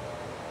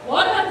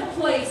 What about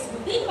the place,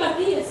 think about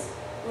this,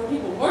 where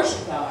people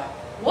worship God.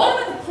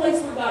 What about the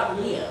place where God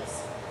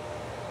lives?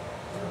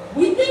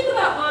 We think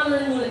about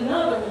honoring one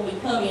another when we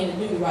come in and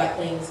do the right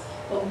things,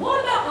 but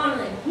what about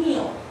honoring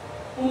Him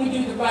when we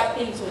do the right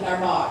things with our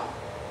body?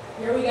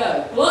 Here we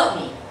go.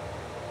 Gluttony,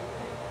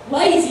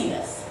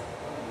 laziness,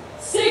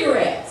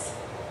 cigarettes,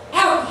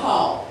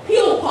 alcohol,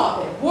 pill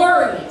popping,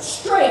 worrying,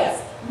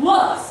 stress,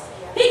 lust,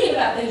 thinking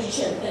about things you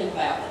shouldn't think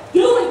about,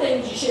 doing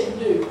things you shouldn't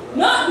do,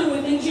 not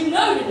doing things you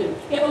know to do.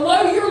 If a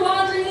load of your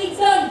laundry needs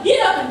done,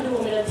 get up and do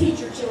them and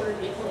teach your children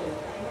to get clean.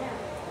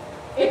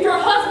 If your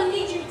husband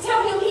needs you to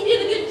tell him he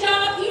did a good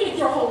job, even if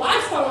your whole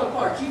life's falling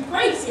apart, you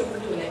praise him for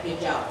doing that good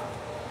job.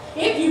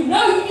 If you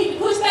know you need to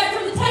push back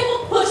from the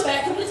table, push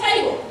back from the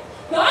table.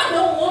 God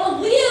don't want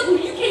to live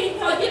when you can't even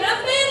get out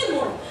of bed in the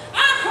morning.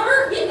 I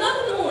hurt getting up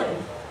in the morning.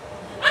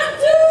 I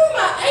do.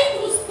 My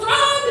ankles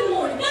throb in the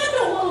morning. God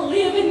don't want to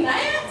live in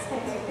that.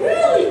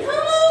 Really,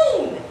 come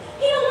on.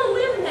 He don't want to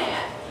live in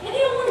that. And he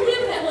don't want to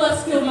live in that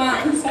lust-filled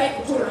mind who's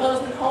faithful to her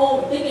husband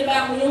home, thinking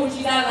about him when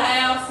she's out of the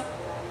house,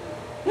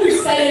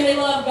 who's saying they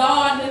love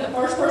God, and then the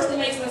first person that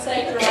makes a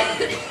mistake, they're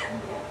like,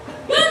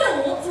 God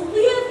don't want to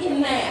live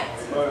in that.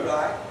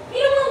 He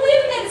don't want to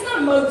live in that. It's not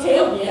a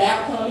motel, get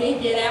out, come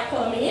in, get out,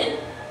 come in.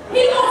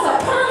 He wants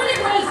a permanent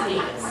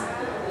residence.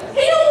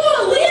 He don't want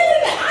to live in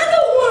that. I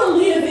don't want to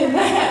live in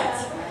that.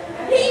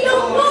 He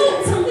don't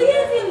want to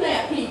live in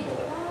that, people.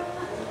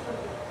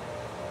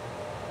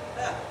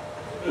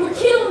 We're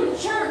killing the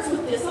church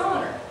with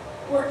dishonor.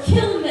 We're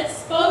killing that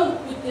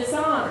spoke with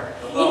dishonor.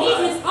 And it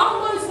is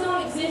almost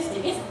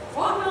non-existent. It's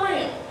flopping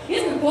around.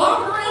 It's been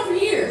flopping around for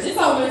years. It's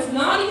almost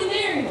not even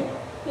there anymore.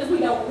 Because we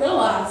don't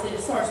realize that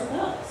it starts with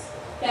us.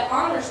 That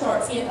honor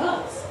starts in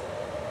us.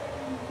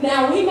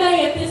 Now, we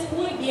may at this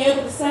point be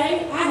able to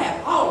say, I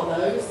have all of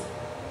those.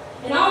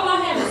 And all I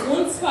have is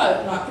one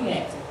spoke not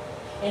connected.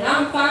 And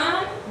I'm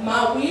fine.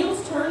 My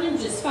wheel's turning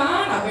just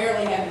fine. I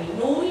barely have any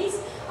noise.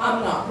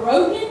 I'm not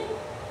broken.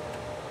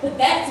 But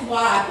that's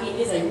why it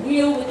is a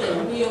wheel within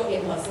a wheel.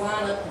 It must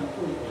line up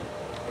completely.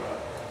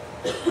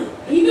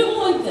 Even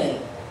one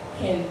thing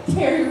can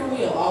tear your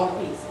wheel all to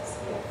pieces.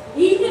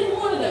 Even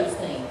one of those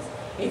things.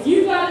 If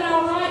you got it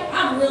all right,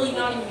 I'm really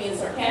not even being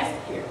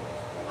sarcastic here.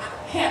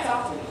 Hats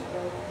off to you.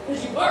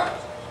 Because you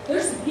worked.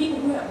 There's some people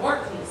who have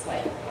worked in this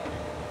faith.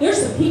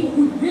 There's some people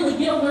who really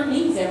get on their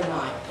knees every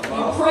night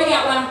and pray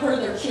out loud for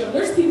their children.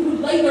 There's people who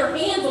lay their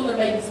hands on their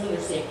babies when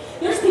they're sick.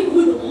 There's people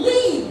who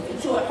believe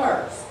until it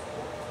hurts.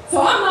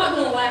 So I'm not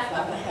going to laugh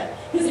about that.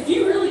 Because if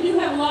you really do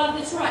have a lot of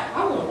this right,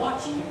 I want to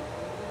watch you.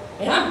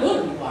 And I'm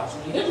going to be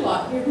watching you. There's a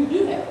lot here who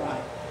do have it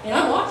right. And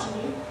I'm watching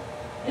you.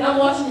 And I'm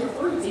watching your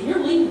fruits. And you're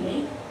leading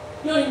me.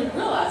 You don't even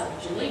realize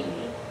that you're leading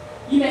me.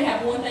 You may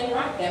have one thing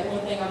right, that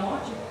one thing I'm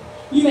watching.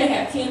 You may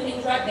have 10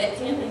 things right, that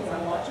 10 things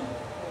I'm watching.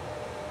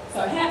 So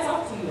hats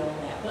off to you on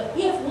that. But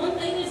if one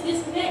thing is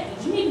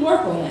disconnected, you need to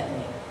work on that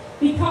thing.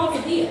 Because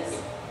of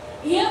this.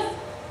 If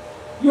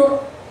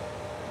your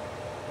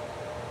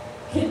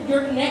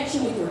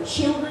connection with your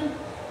children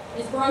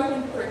is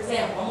broken, for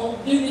example, I'm going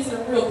to do this in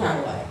a real kind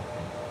of way.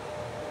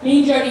 Me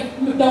and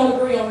Jody don't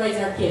agree on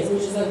raising our kids,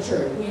 which is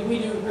untrue. We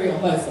do agree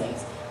on most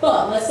things.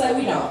 But let's say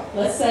we don't.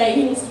 Let's say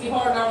he wants to be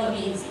hard and I want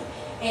to be easy.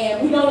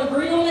 And we don't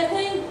agree on that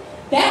thing.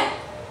 That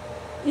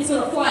is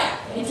going to flap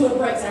until it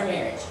breaks our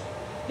marriage.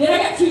 Then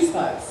I got two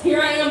spokes. Here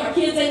I am, my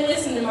kids ain't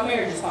listening, and my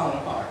marriage is falling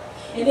apart.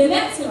 And then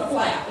that's going to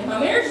flap. And my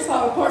marriage is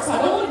falling apart, so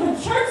I don't want to come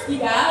to church with you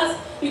guys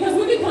because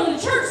we've been coming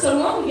to church so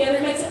long together,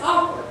 it makes it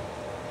awkward.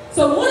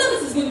 So one of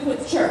us is going to quit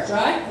the church,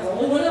 right? Because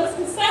only one of us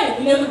can stay.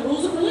 We know the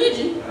rules of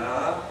religion.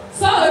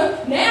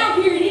 So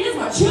now here it is.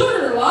 My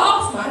children are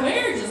lost. My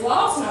marriage is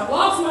lost. And I've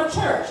lost my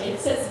church. And it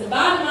sets a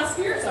divide in my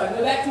spirit, so I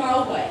go back to my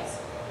old ways.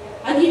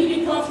 I need to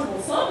be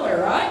comfortable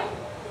somewhere, right?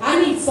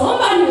 I need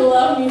somebody to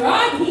love me,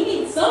 right? He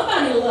needs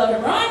somebody to love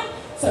him, right?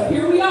 So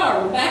here we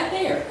are. We're back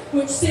there,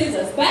 which sends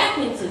us back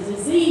into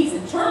disease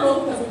and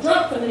turmoil because we're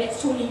drunk for the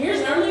next 20 years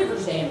and our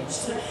liver's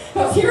damaged.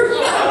 Because here we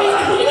go.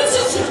 I mean, it's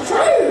just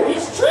true.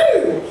 It's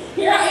true.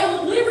 Here I am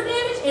with liver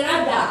damage and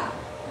I die.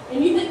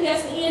 And you think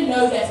that's the end?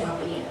 No, that's not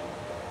the end.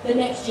 The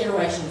next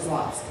generation is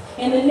lost.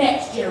 And the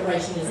next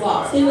generation is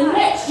lost. And the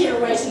next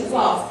generation is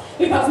lost.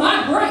 Because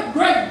my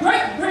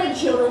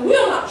great-great-great-grandchildren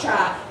will not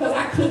try because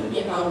I couldn't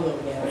get my will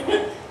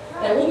together.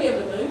 They won't be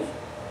able to move.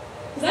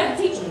 Because I can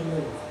teach them to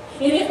move.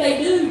 And if they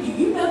do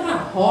you know how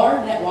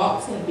hard that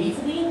walk's going to be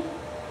for them?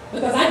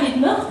 Because I did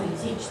nothing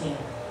to teach them.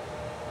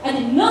 I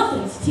did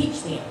nothing to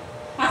teach them.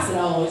 I said,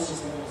 oh, it's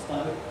just a little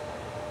spoke.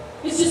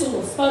 It's just a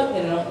little spoke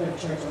that I don't go to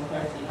church on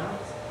Thursday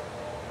nights.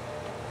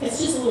 It's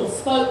just a little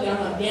spoke that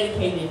I'm not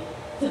dedicated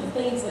to the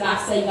things that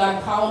I say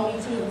God called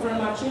me to in front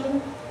of my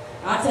children.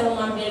 I tell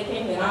them I'm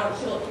dedicated and I don't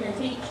show up here and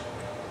teach.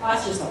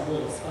 That's just a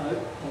little spoke.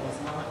 No,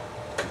 it's not.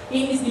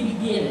 It is the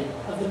beginning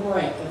of the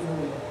break of the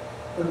will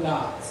for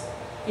God's.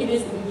 It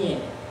is the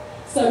beginning.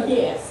 So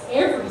yes,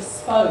 every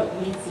spoke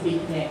needs to be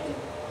connected.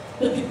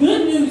 But the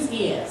good news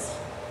is,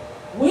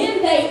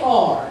 when they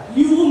are,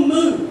 you will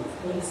move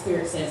when the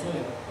Spirit says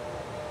move.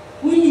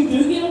 When you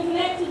do get them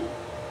connected,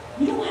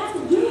 you don't have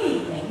to do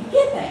anything. You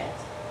get that?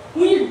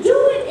 When you're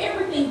doing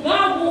everything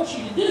God wants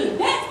you to do,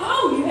 that's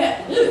all you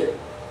have to do.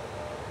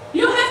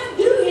 You don't have to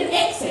do it in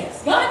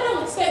excess. God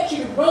don't expect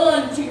you to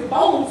run until your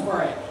bones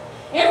break.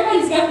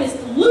 Everybody's got this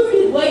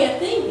deluded way of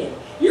thinking.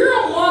 Your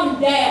own mom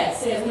and dad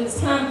says when it's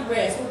time to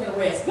rest, we're going to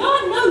rest.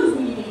 God knows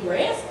when you need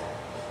rest.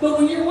 But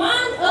when you're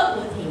lined up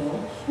with Him,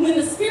 when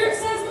the Spirit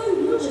says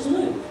move, you'll just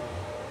move.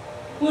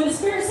 When the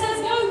Spirit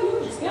says go,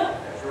 you'll just go.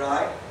 That's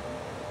right.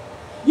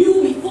 You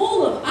will be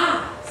full of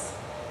eyes,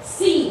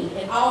 seeing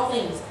in all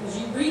things. As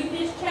you read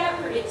this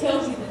chapter, it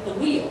tells you that the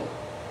wheel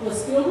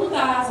was filled with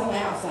eyes on the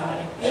outside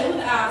and filled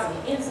with eyes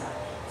on the inside.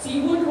 So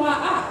you wonder why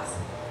eyes.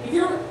 If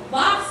your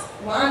life's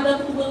lined up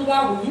with the will of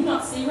God, will you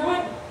not see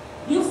right?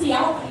 You'll see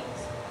all things.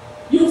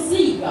 You'll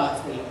see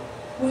God's will,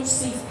 which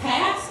sees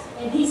past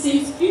and He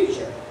sees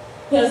future.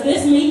 Does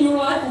this mean your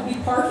life will be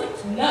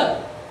perfect?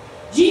 No.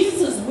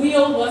 Jesus'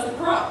 will was the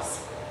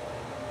cross.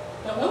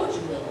 Don't know what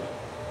your will is,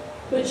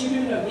 but you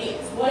do know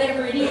this.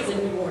 Whatever it is,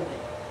 it'll be worth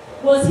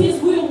it. Was His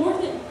will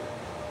worth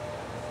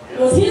it?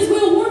 Was His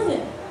will worth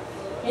it?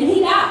 And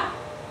He died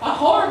a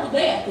horrible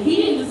death that He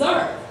didn't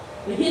deserve.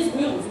 But His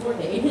will was worth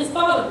it. And His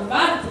Father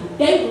provided to the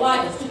day the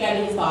life was took out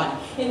of His body.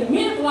 And the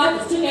minute the life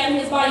was took out of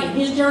His body and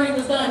His journey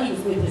was done, He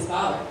was with His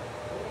Father.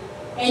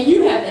 And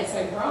you have that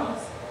same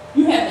promise.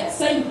 You have that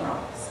same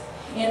promise.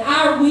 And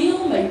our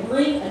will may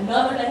bring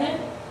another to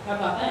heaven. How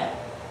about that?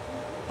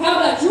 How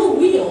about your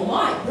will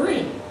might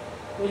bring,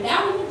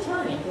 without even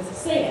turning, because it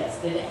says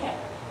that it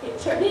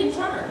didn't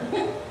turn.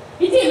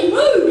 It didn't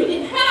move. It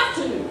didn't have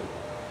to.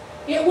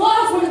 It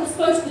was what it was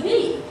supposed to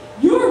be.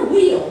 Your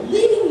will,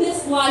 living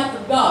this life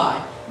for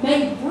God,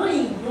 may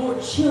bring your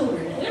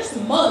children. And there's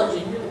some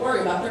mothers in here that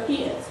worry about their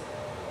kids.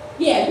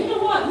 Yeah, you know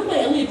what? You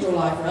may have lived your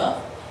life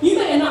rough. You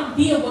may not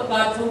did what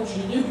God told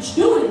you to do, but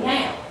you're doing it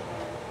now.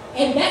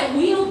 And that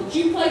will that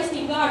you placed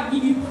in God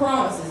give you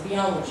promises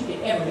beyond what you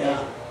could ever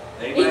measure.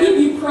 It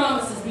gives you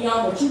promises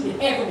beyond what you could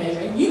ever measure,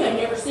 and you may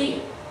never see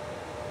it.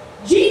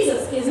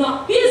 Jesus is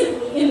not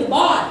physically in the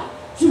body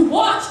to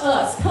watch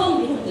us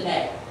come to Him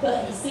today,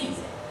 but He sees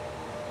it.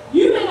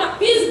 You may not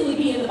physically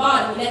be in the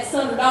body when that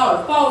son or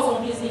daughter falls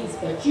on his knees,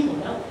 but you will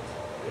know it.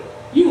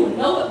 You will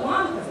know it.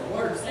 Why? Because the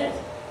Word says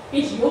it.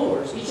 It's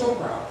yours. It's your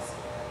promise.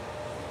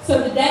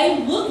 So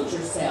today, look at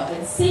yourself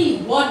and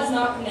see what is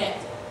not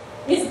connected.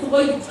 Is it the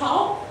way you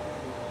talk?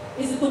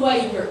 Is it the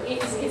way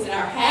is it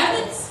our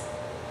habits?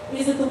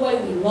 Is it the way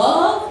we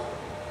love?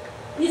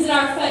 Is it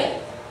our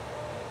faith?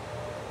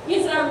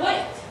 Is it our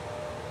weight?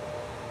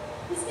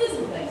 It's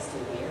physical things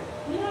too here.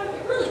 You know,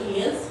 it really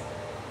is.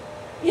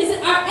 Is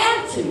it our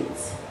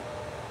attitudes?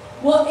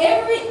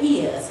 Whatever it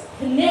is,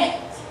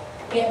 connect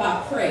it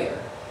by prayer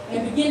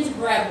and begin to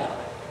grab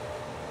God.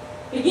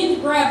 Begin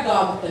to grab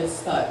God with those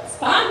spokes.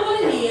 Find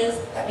what it is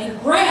and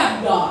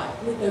grab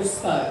God with those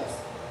spokes.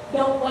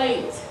 Don't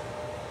wait.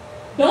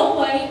 Don't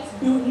wait.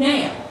 Do it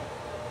now.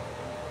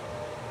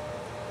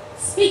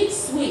 Speak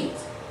sweet,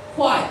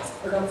 quiet,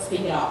 or don't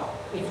speak at all.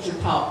 If it's your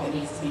talk that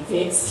needs to be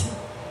fixed.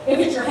 If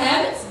it's your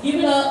habits, give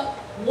it up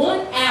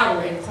 1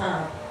 hour at a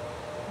time.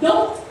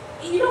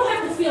 You don't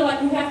have to feel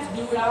like you have to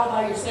do it all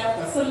by yourself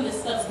because some of this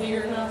stuff's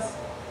bigger than us.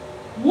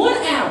 1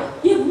 hour.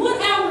 Give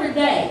 1 hour a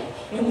day.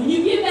 And when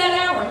you give that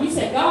hour and you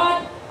say,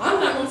 God, I'm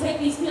not going to take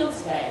these pills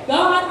today.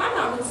 God, I'm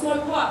not going to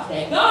smoke pot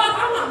today. God,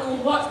 I'm not going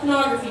to watch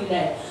pornography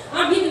today.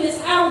 I'm giving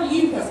this hour to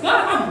you because,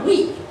 God, I'm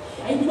weak.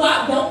 And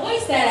don't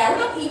waste that hour.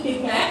 Don't eat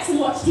Big Macs and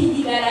watch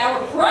TV that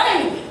hour.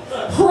 Pray.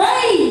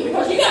 Pray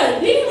because you got a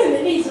demon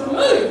that needs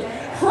removed.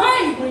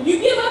 Pray. When you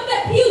give up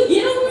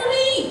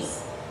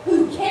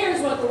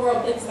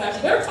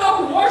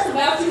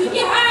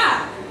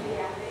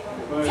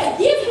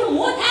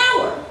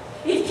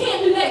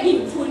do that,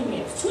 give him 20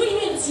 minutes. 20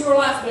 minutes of your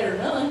life's better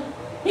than none.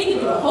 He can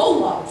do a whole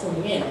lot in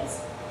 20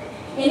 minutes.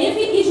 And if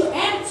it is your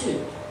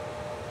attitude,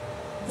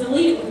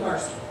 delete it with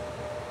mercy.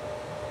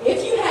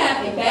 If you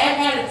have a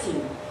bad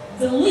attitude,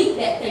 delete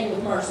that thing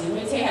with mercy.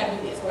 Let me tell you how to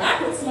do this. When I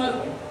quit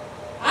smoking,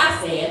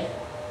 I said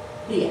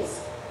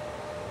this: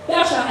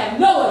 thou shalt have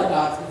no other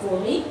gods before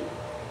me.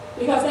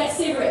 Because that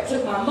cigarette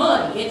took my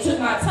money, it took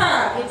my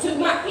time, it took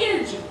my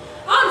energy.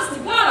 Honest to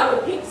God, I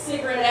would have picked the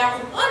cigarette out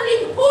from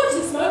underneath the porch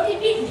and smoked it.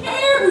 Didn't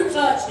care who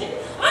touched it.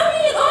 I'm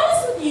being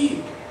honest with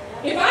you.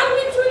 If I'd have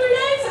been 2 or 3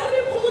 days, I'd have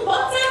been pulling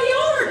butts out of the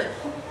yard.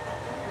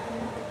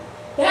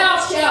 Thou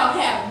shalt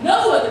have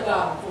no other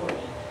God before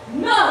me.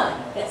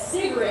 None. That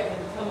cigarette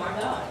can become my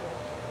God.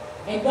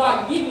 And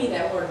God give me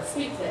that word to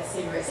speak to that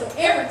cigarette. So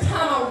every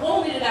time I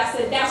wanted it, I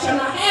said, thou shalt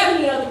not have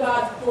any other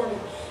gods before me.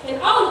 And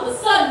all of a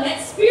sudden,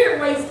 that spirit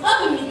raised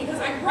up in me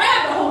because I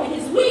grabbed a hold of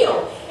his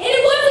will. And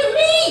it wasn't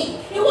me.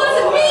 It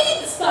wasn't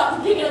me that stopped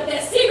from picking up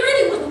that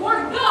cigarette. It was the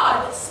word of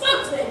God that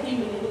spoke to that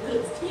demon, and it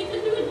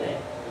couldn't do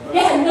anything. It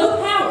had no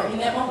power in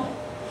that moment.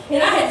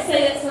 And I had to say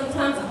that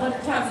sometimes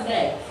 100 times a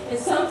day. And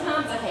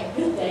sometimes I had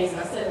good days,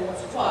 and I said it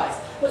once or twice.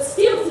 But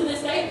still, to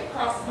this day, if it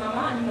crosses my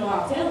mind, you know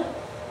I'll tell it.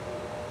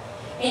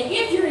 And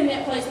if you're in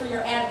that place where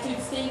your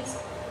attitude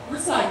stinks,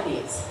 recite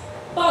this: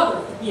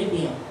 Father, forgive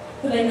them,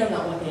 for they know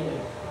not what they do.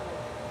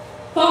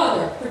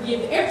 Father,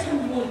 forgive them. Every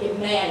time you want to get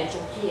mad at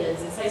your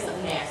kids and say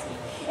something nasty.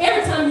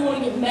 Every time you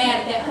want to get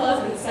mad at that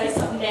husband and say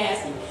something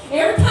nasty.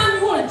 Every time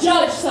you want to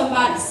judge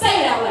somebody,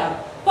 say it out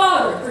loud.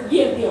 Father,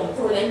 forgive them,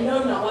 for they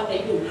know not what they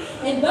do.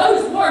 And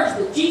those words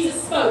that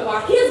Jesus spoke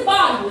while his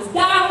body was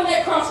dying on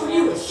that cross for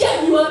you will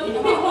shut you up. And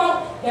if it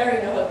won't, there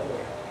ain't no hope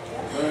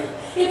for it.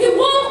 If it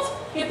won't,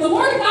 if the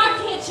word of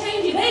God can't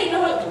change it, there ain't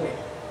no hope for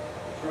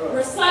it.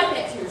 Recite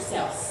that to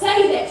yourself.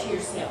 Say that to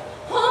yourself.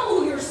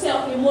 Humble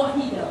yourself in what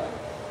he does.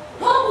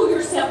 Humble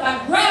yourself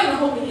by grabbing a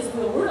hold of his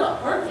will. We're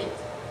not perfect,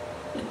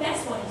 but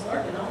that's what he's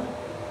working on.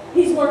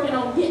 He's working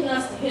on getting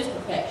us to his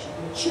perfection,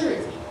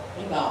 maturity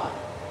in God.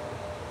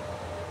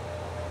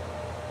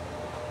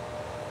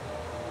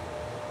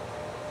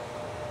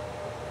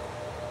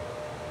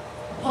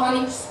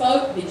 Upon each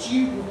spoke that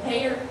you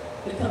repair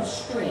becomes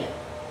strength.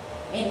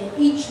 And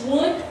in each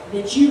one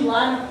that you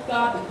line up with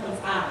God becomes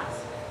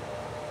eyes.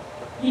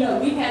 You know,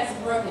 we've had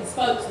some broken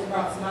spokes that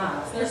brought some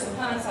eyes. There's some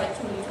hindsight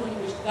 2020,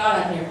 which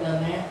God, I've never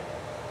done that.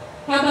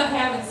 How about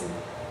having some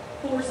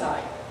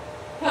foresight?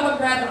 How about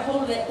grabbing a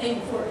hold of that thing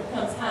before it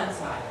becomes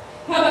hindsight?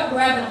 How about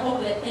grabbing a hold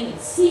of that thing and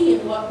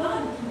seeing what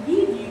God can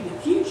give you the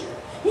future?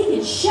 He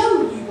can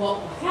show you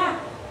what will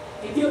happen.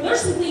 If there's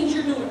some things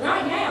you're doing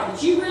right now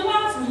that you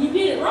realize when you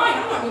did it right,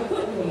 I'm not going to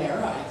quit doing that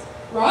right.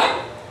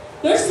 Right?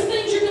 There's some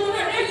things you're doing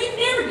right now, you'd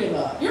never give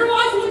up. Your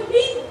life would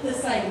be the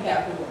same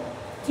without doing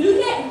it. Do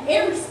that in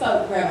every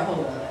spoke, grab a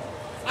hold of it.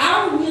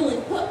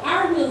 Put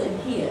our will in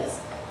his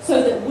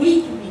so that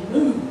we can be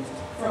moved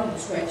from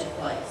this wretched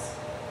place.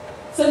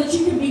 So that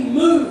you can be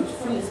moved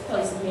from this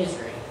place of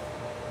misery.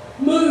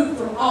 Moved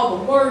from all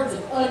the words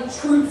of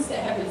untruths that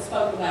have been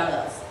spoken about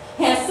us.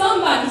 Has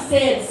somebody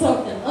said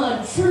something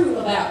untrue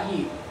about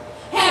you?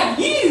 Have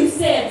you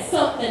said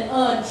something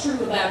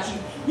untrue about you?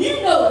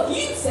 You know if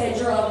you said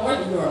you're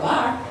unworthy, you're a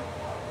liar.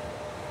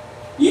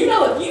 You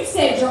know if you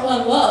said you're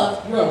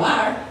unloved, you're a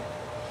liar.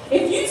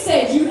 If you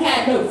said you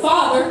had no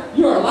father,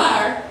 you're a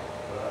liar.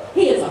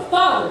 He is a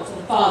father to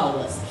the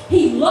fatherless.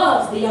 He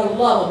loves the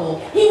unlovable.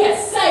 He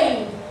has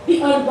saved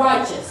the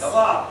unrighteous. Come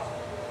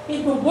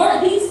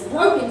on. These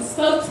broken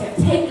spokes have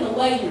taken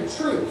away your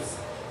truths.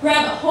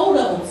 Grab a hold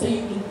of them so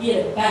you can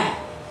get it back.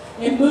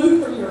 And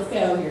move from your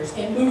failures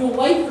and move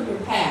away from your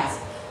past,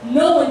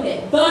 knowing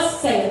that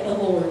thus saith the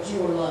Lord,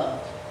 you are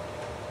loved.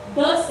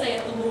 Thus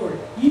saith the Lord,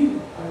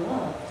 you are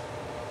loved.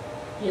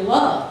 You're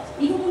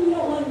loved, even when you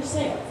don't love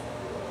yourself.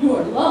 You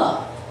are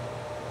loved.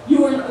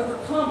 You are an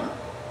overcomer.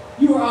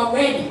 You are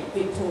already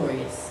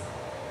victorious.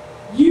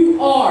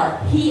 You are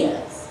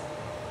his.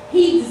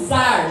 He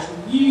desires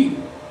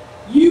you.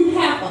 You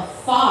have a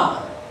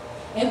Father.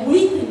 And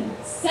we can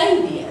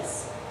say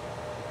this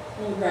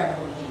when we grab a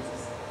hold of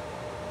Jesus.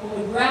 When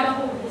we grab a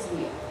hold of his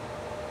will.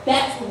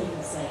 That's when we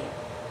can say it.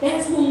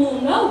 That's when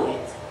we'll know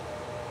it.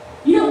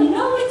 You don't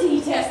know it till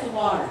you test the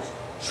waters.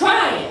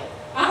 Try it.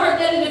 I heard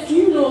that at a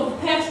funeral of the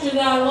pastor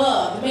that I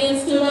love. The man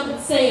stood up and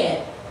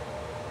said,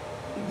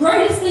 the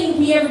greatest thing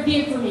he ever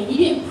did for me, he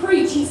didn't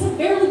preach. He said,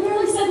 barely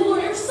said the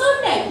Lord every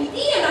Sunday. He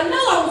did. I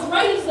know I was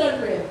raised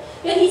under him.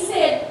 Then he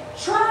said,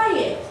 try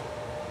it.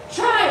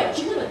 Try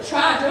it. You're going to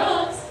try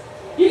drugs.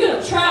 You're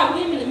going to try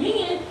women and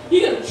men.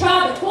 You're going to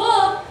try the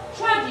club.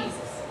 Try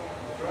Jesus.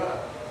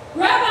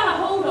 Grab out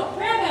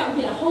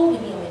and get a hold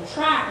of him and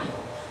try him.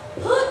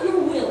 Put your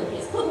will in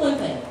his. Put one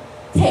thing.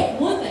 Take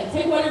one thing.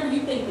 Take whatever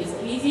you think is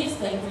the easiest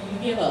thing for you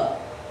to give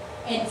up.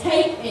 And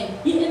take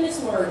and get in this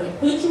word and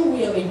put your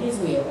will in his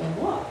will and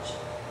watch.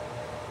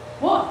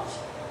 Watch.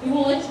 He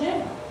won't let you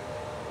down.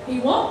 He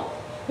won't.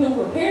 He'll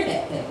repair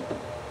that thing.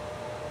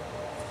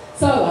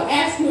 So I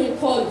ask you in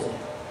closing,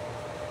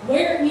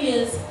 where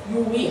is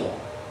your will?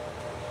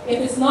 If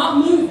it's not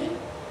moving,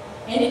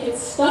 And if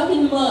it's stuck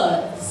in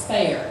mud of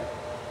despair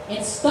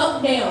and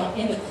stuck down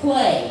in the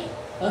clay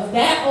of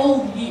that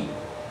old you,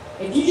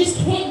 if you just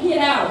can't get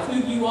out of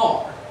who you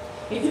are,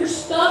 if you're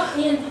stuck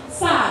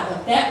inside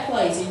of that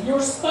place and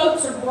your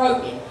spokes are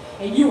broken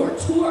and you are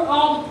tore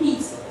all to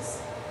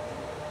pieces,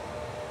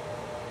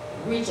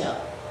 reach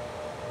up.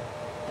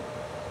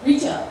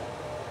 Reach up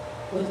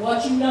with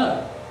what you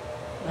know.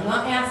 I'm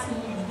not asking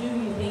you to do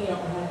anything you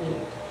don't know how to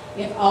do.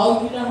 If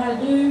all you know how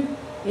to do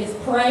is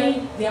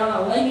pray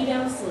down or lay me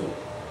down to sleep,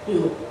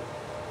 do it.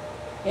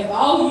 If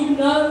all you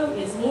know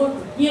is, Lord,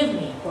 forgive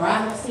me for I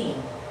have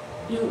sinned,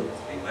 do it.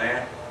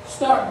 Amen.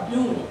 Start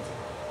doing it.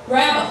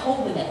 Grab a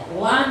hold of that.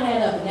 Line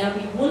that up, and that'll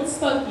be one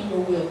spoke in your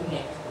wheel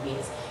connected to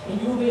this.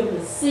 And you'll be able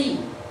to see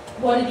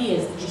what it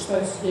is that you're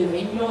supposed to do.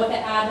 And you know what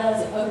that eye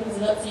does? It opens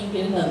it up so you can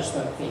get another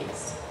spoke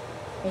fixed.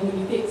 And when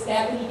you fix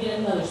that one, you get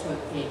another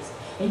spoke fixed.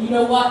 And you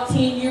know what? 10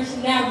 years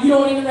from now, you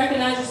don't even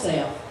recognize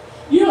yourself.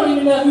 You don't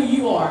even know who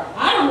you are.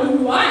 I don't know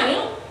who I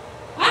am.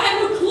 I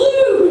have no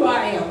clue who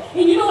I am.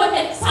 And you know what?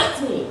 That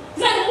excites me.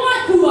 Because I didn't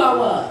like who I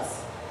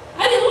was.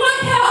 I didn't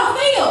like how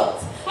I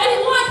felt. I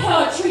didn't like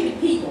how I treated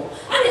people.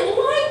 I didn't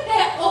like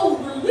that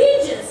old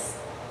religious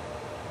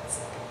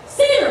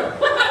sinner.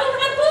 I don't know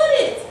how to put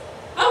it.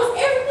 I was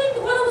everything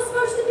but what I was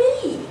supposed to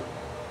be.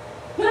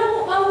 But I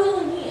want my will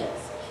in His.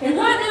 And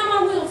right now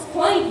my will's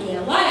clanky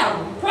and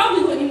loud. You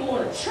probably wouldn't even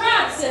want to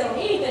try to sit on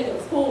anything that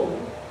was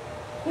pulling.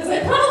 Because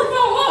they'd probably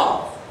fall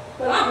off.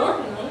 But I'm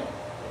working on it.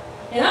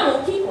 And I'm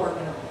going to keep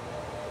working on it.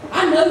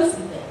 I know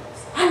some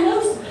things. I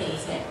know some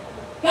things now.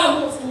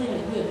 God wants to live in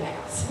a good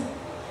house.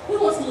 He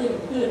wants to live in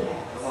a good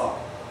house.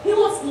 He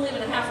wants to live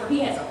in a house where He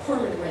has a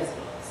permanent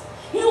residence.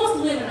 He wants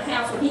to live in a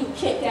house where He can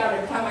kicked out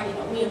every time I get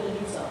the will to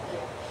do something.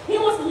 He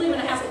wants to live in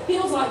a house that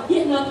feels like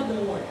getting up in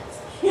the mornings.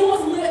 He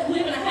wants to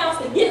live in a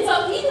house that gets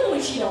up even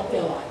when she don't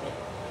feel like it.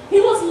 He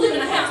wants to live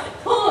in a house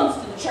that comes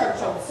to the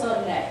church on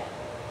Sunday.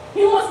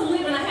 He wants to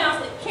live in a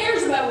house that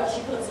cares about what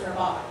she puts in her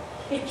body.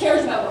 It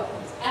cares about what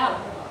comes out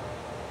of her body.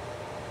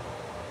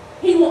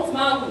 He wants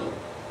my will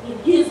in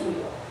His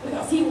will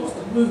because He wants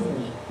to move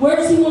me. Where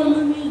does He want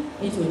to move me?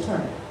 Into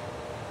eternity.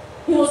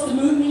 He wants to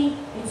move me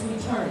into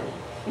eternity.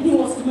 And He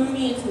wants to move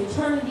me into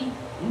eternity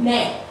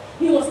now.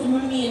 He wants to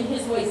move me in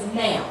His ways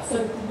now. So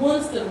that the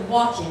ones that are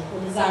watching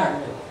will desire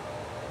to move.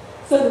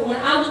 So that when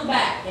I look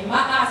back and my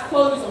eyes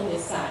close on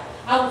this side,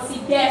 I will see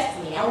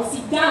destiny. I will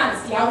see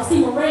dynasty. I will see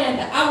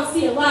Miranda. I will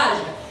see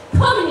Elijah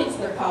coming into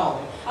their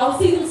calling. I will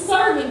see them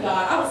serving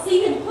God. I will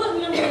see them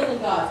putting their will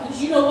in God.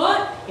 Because you know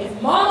what?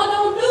 If mama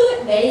don't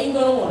do it, they ain't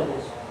going to want to do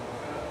it.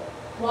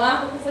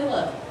 Why? Because they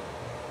love you.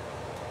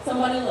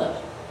 Somebody loves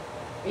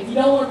you. If you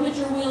don't want to put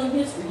your will in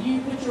His for you,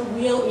 put your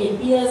will in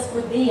His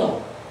for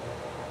them.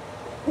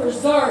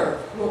 Preserve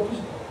your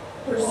people.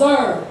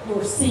 Preserve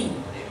your seed.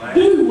 Amen.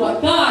 Do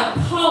what God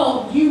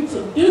called you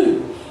to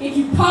do. If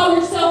you call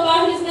yourself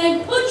by His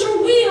name, put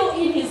your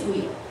will in His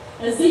will.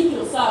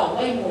 Ezekiel saw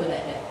way more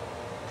that day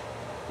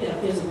than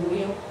a physical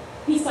will.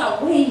 He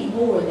saw way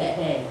more that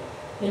day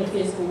than a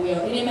physical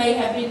will. And it may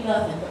have been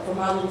nothing, but for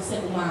my little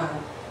simple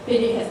mind, that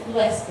it has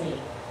blessed me.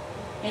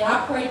 And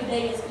I pray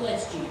today it's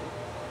blessed you.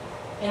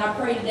 And I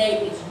pray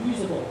today it's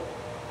usable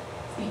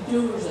to be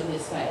doers of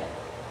this faith.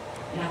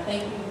 And I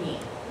thank you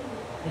again.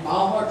 And if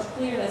all hearts are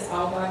clear, that's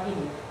all God can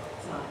do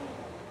tonight.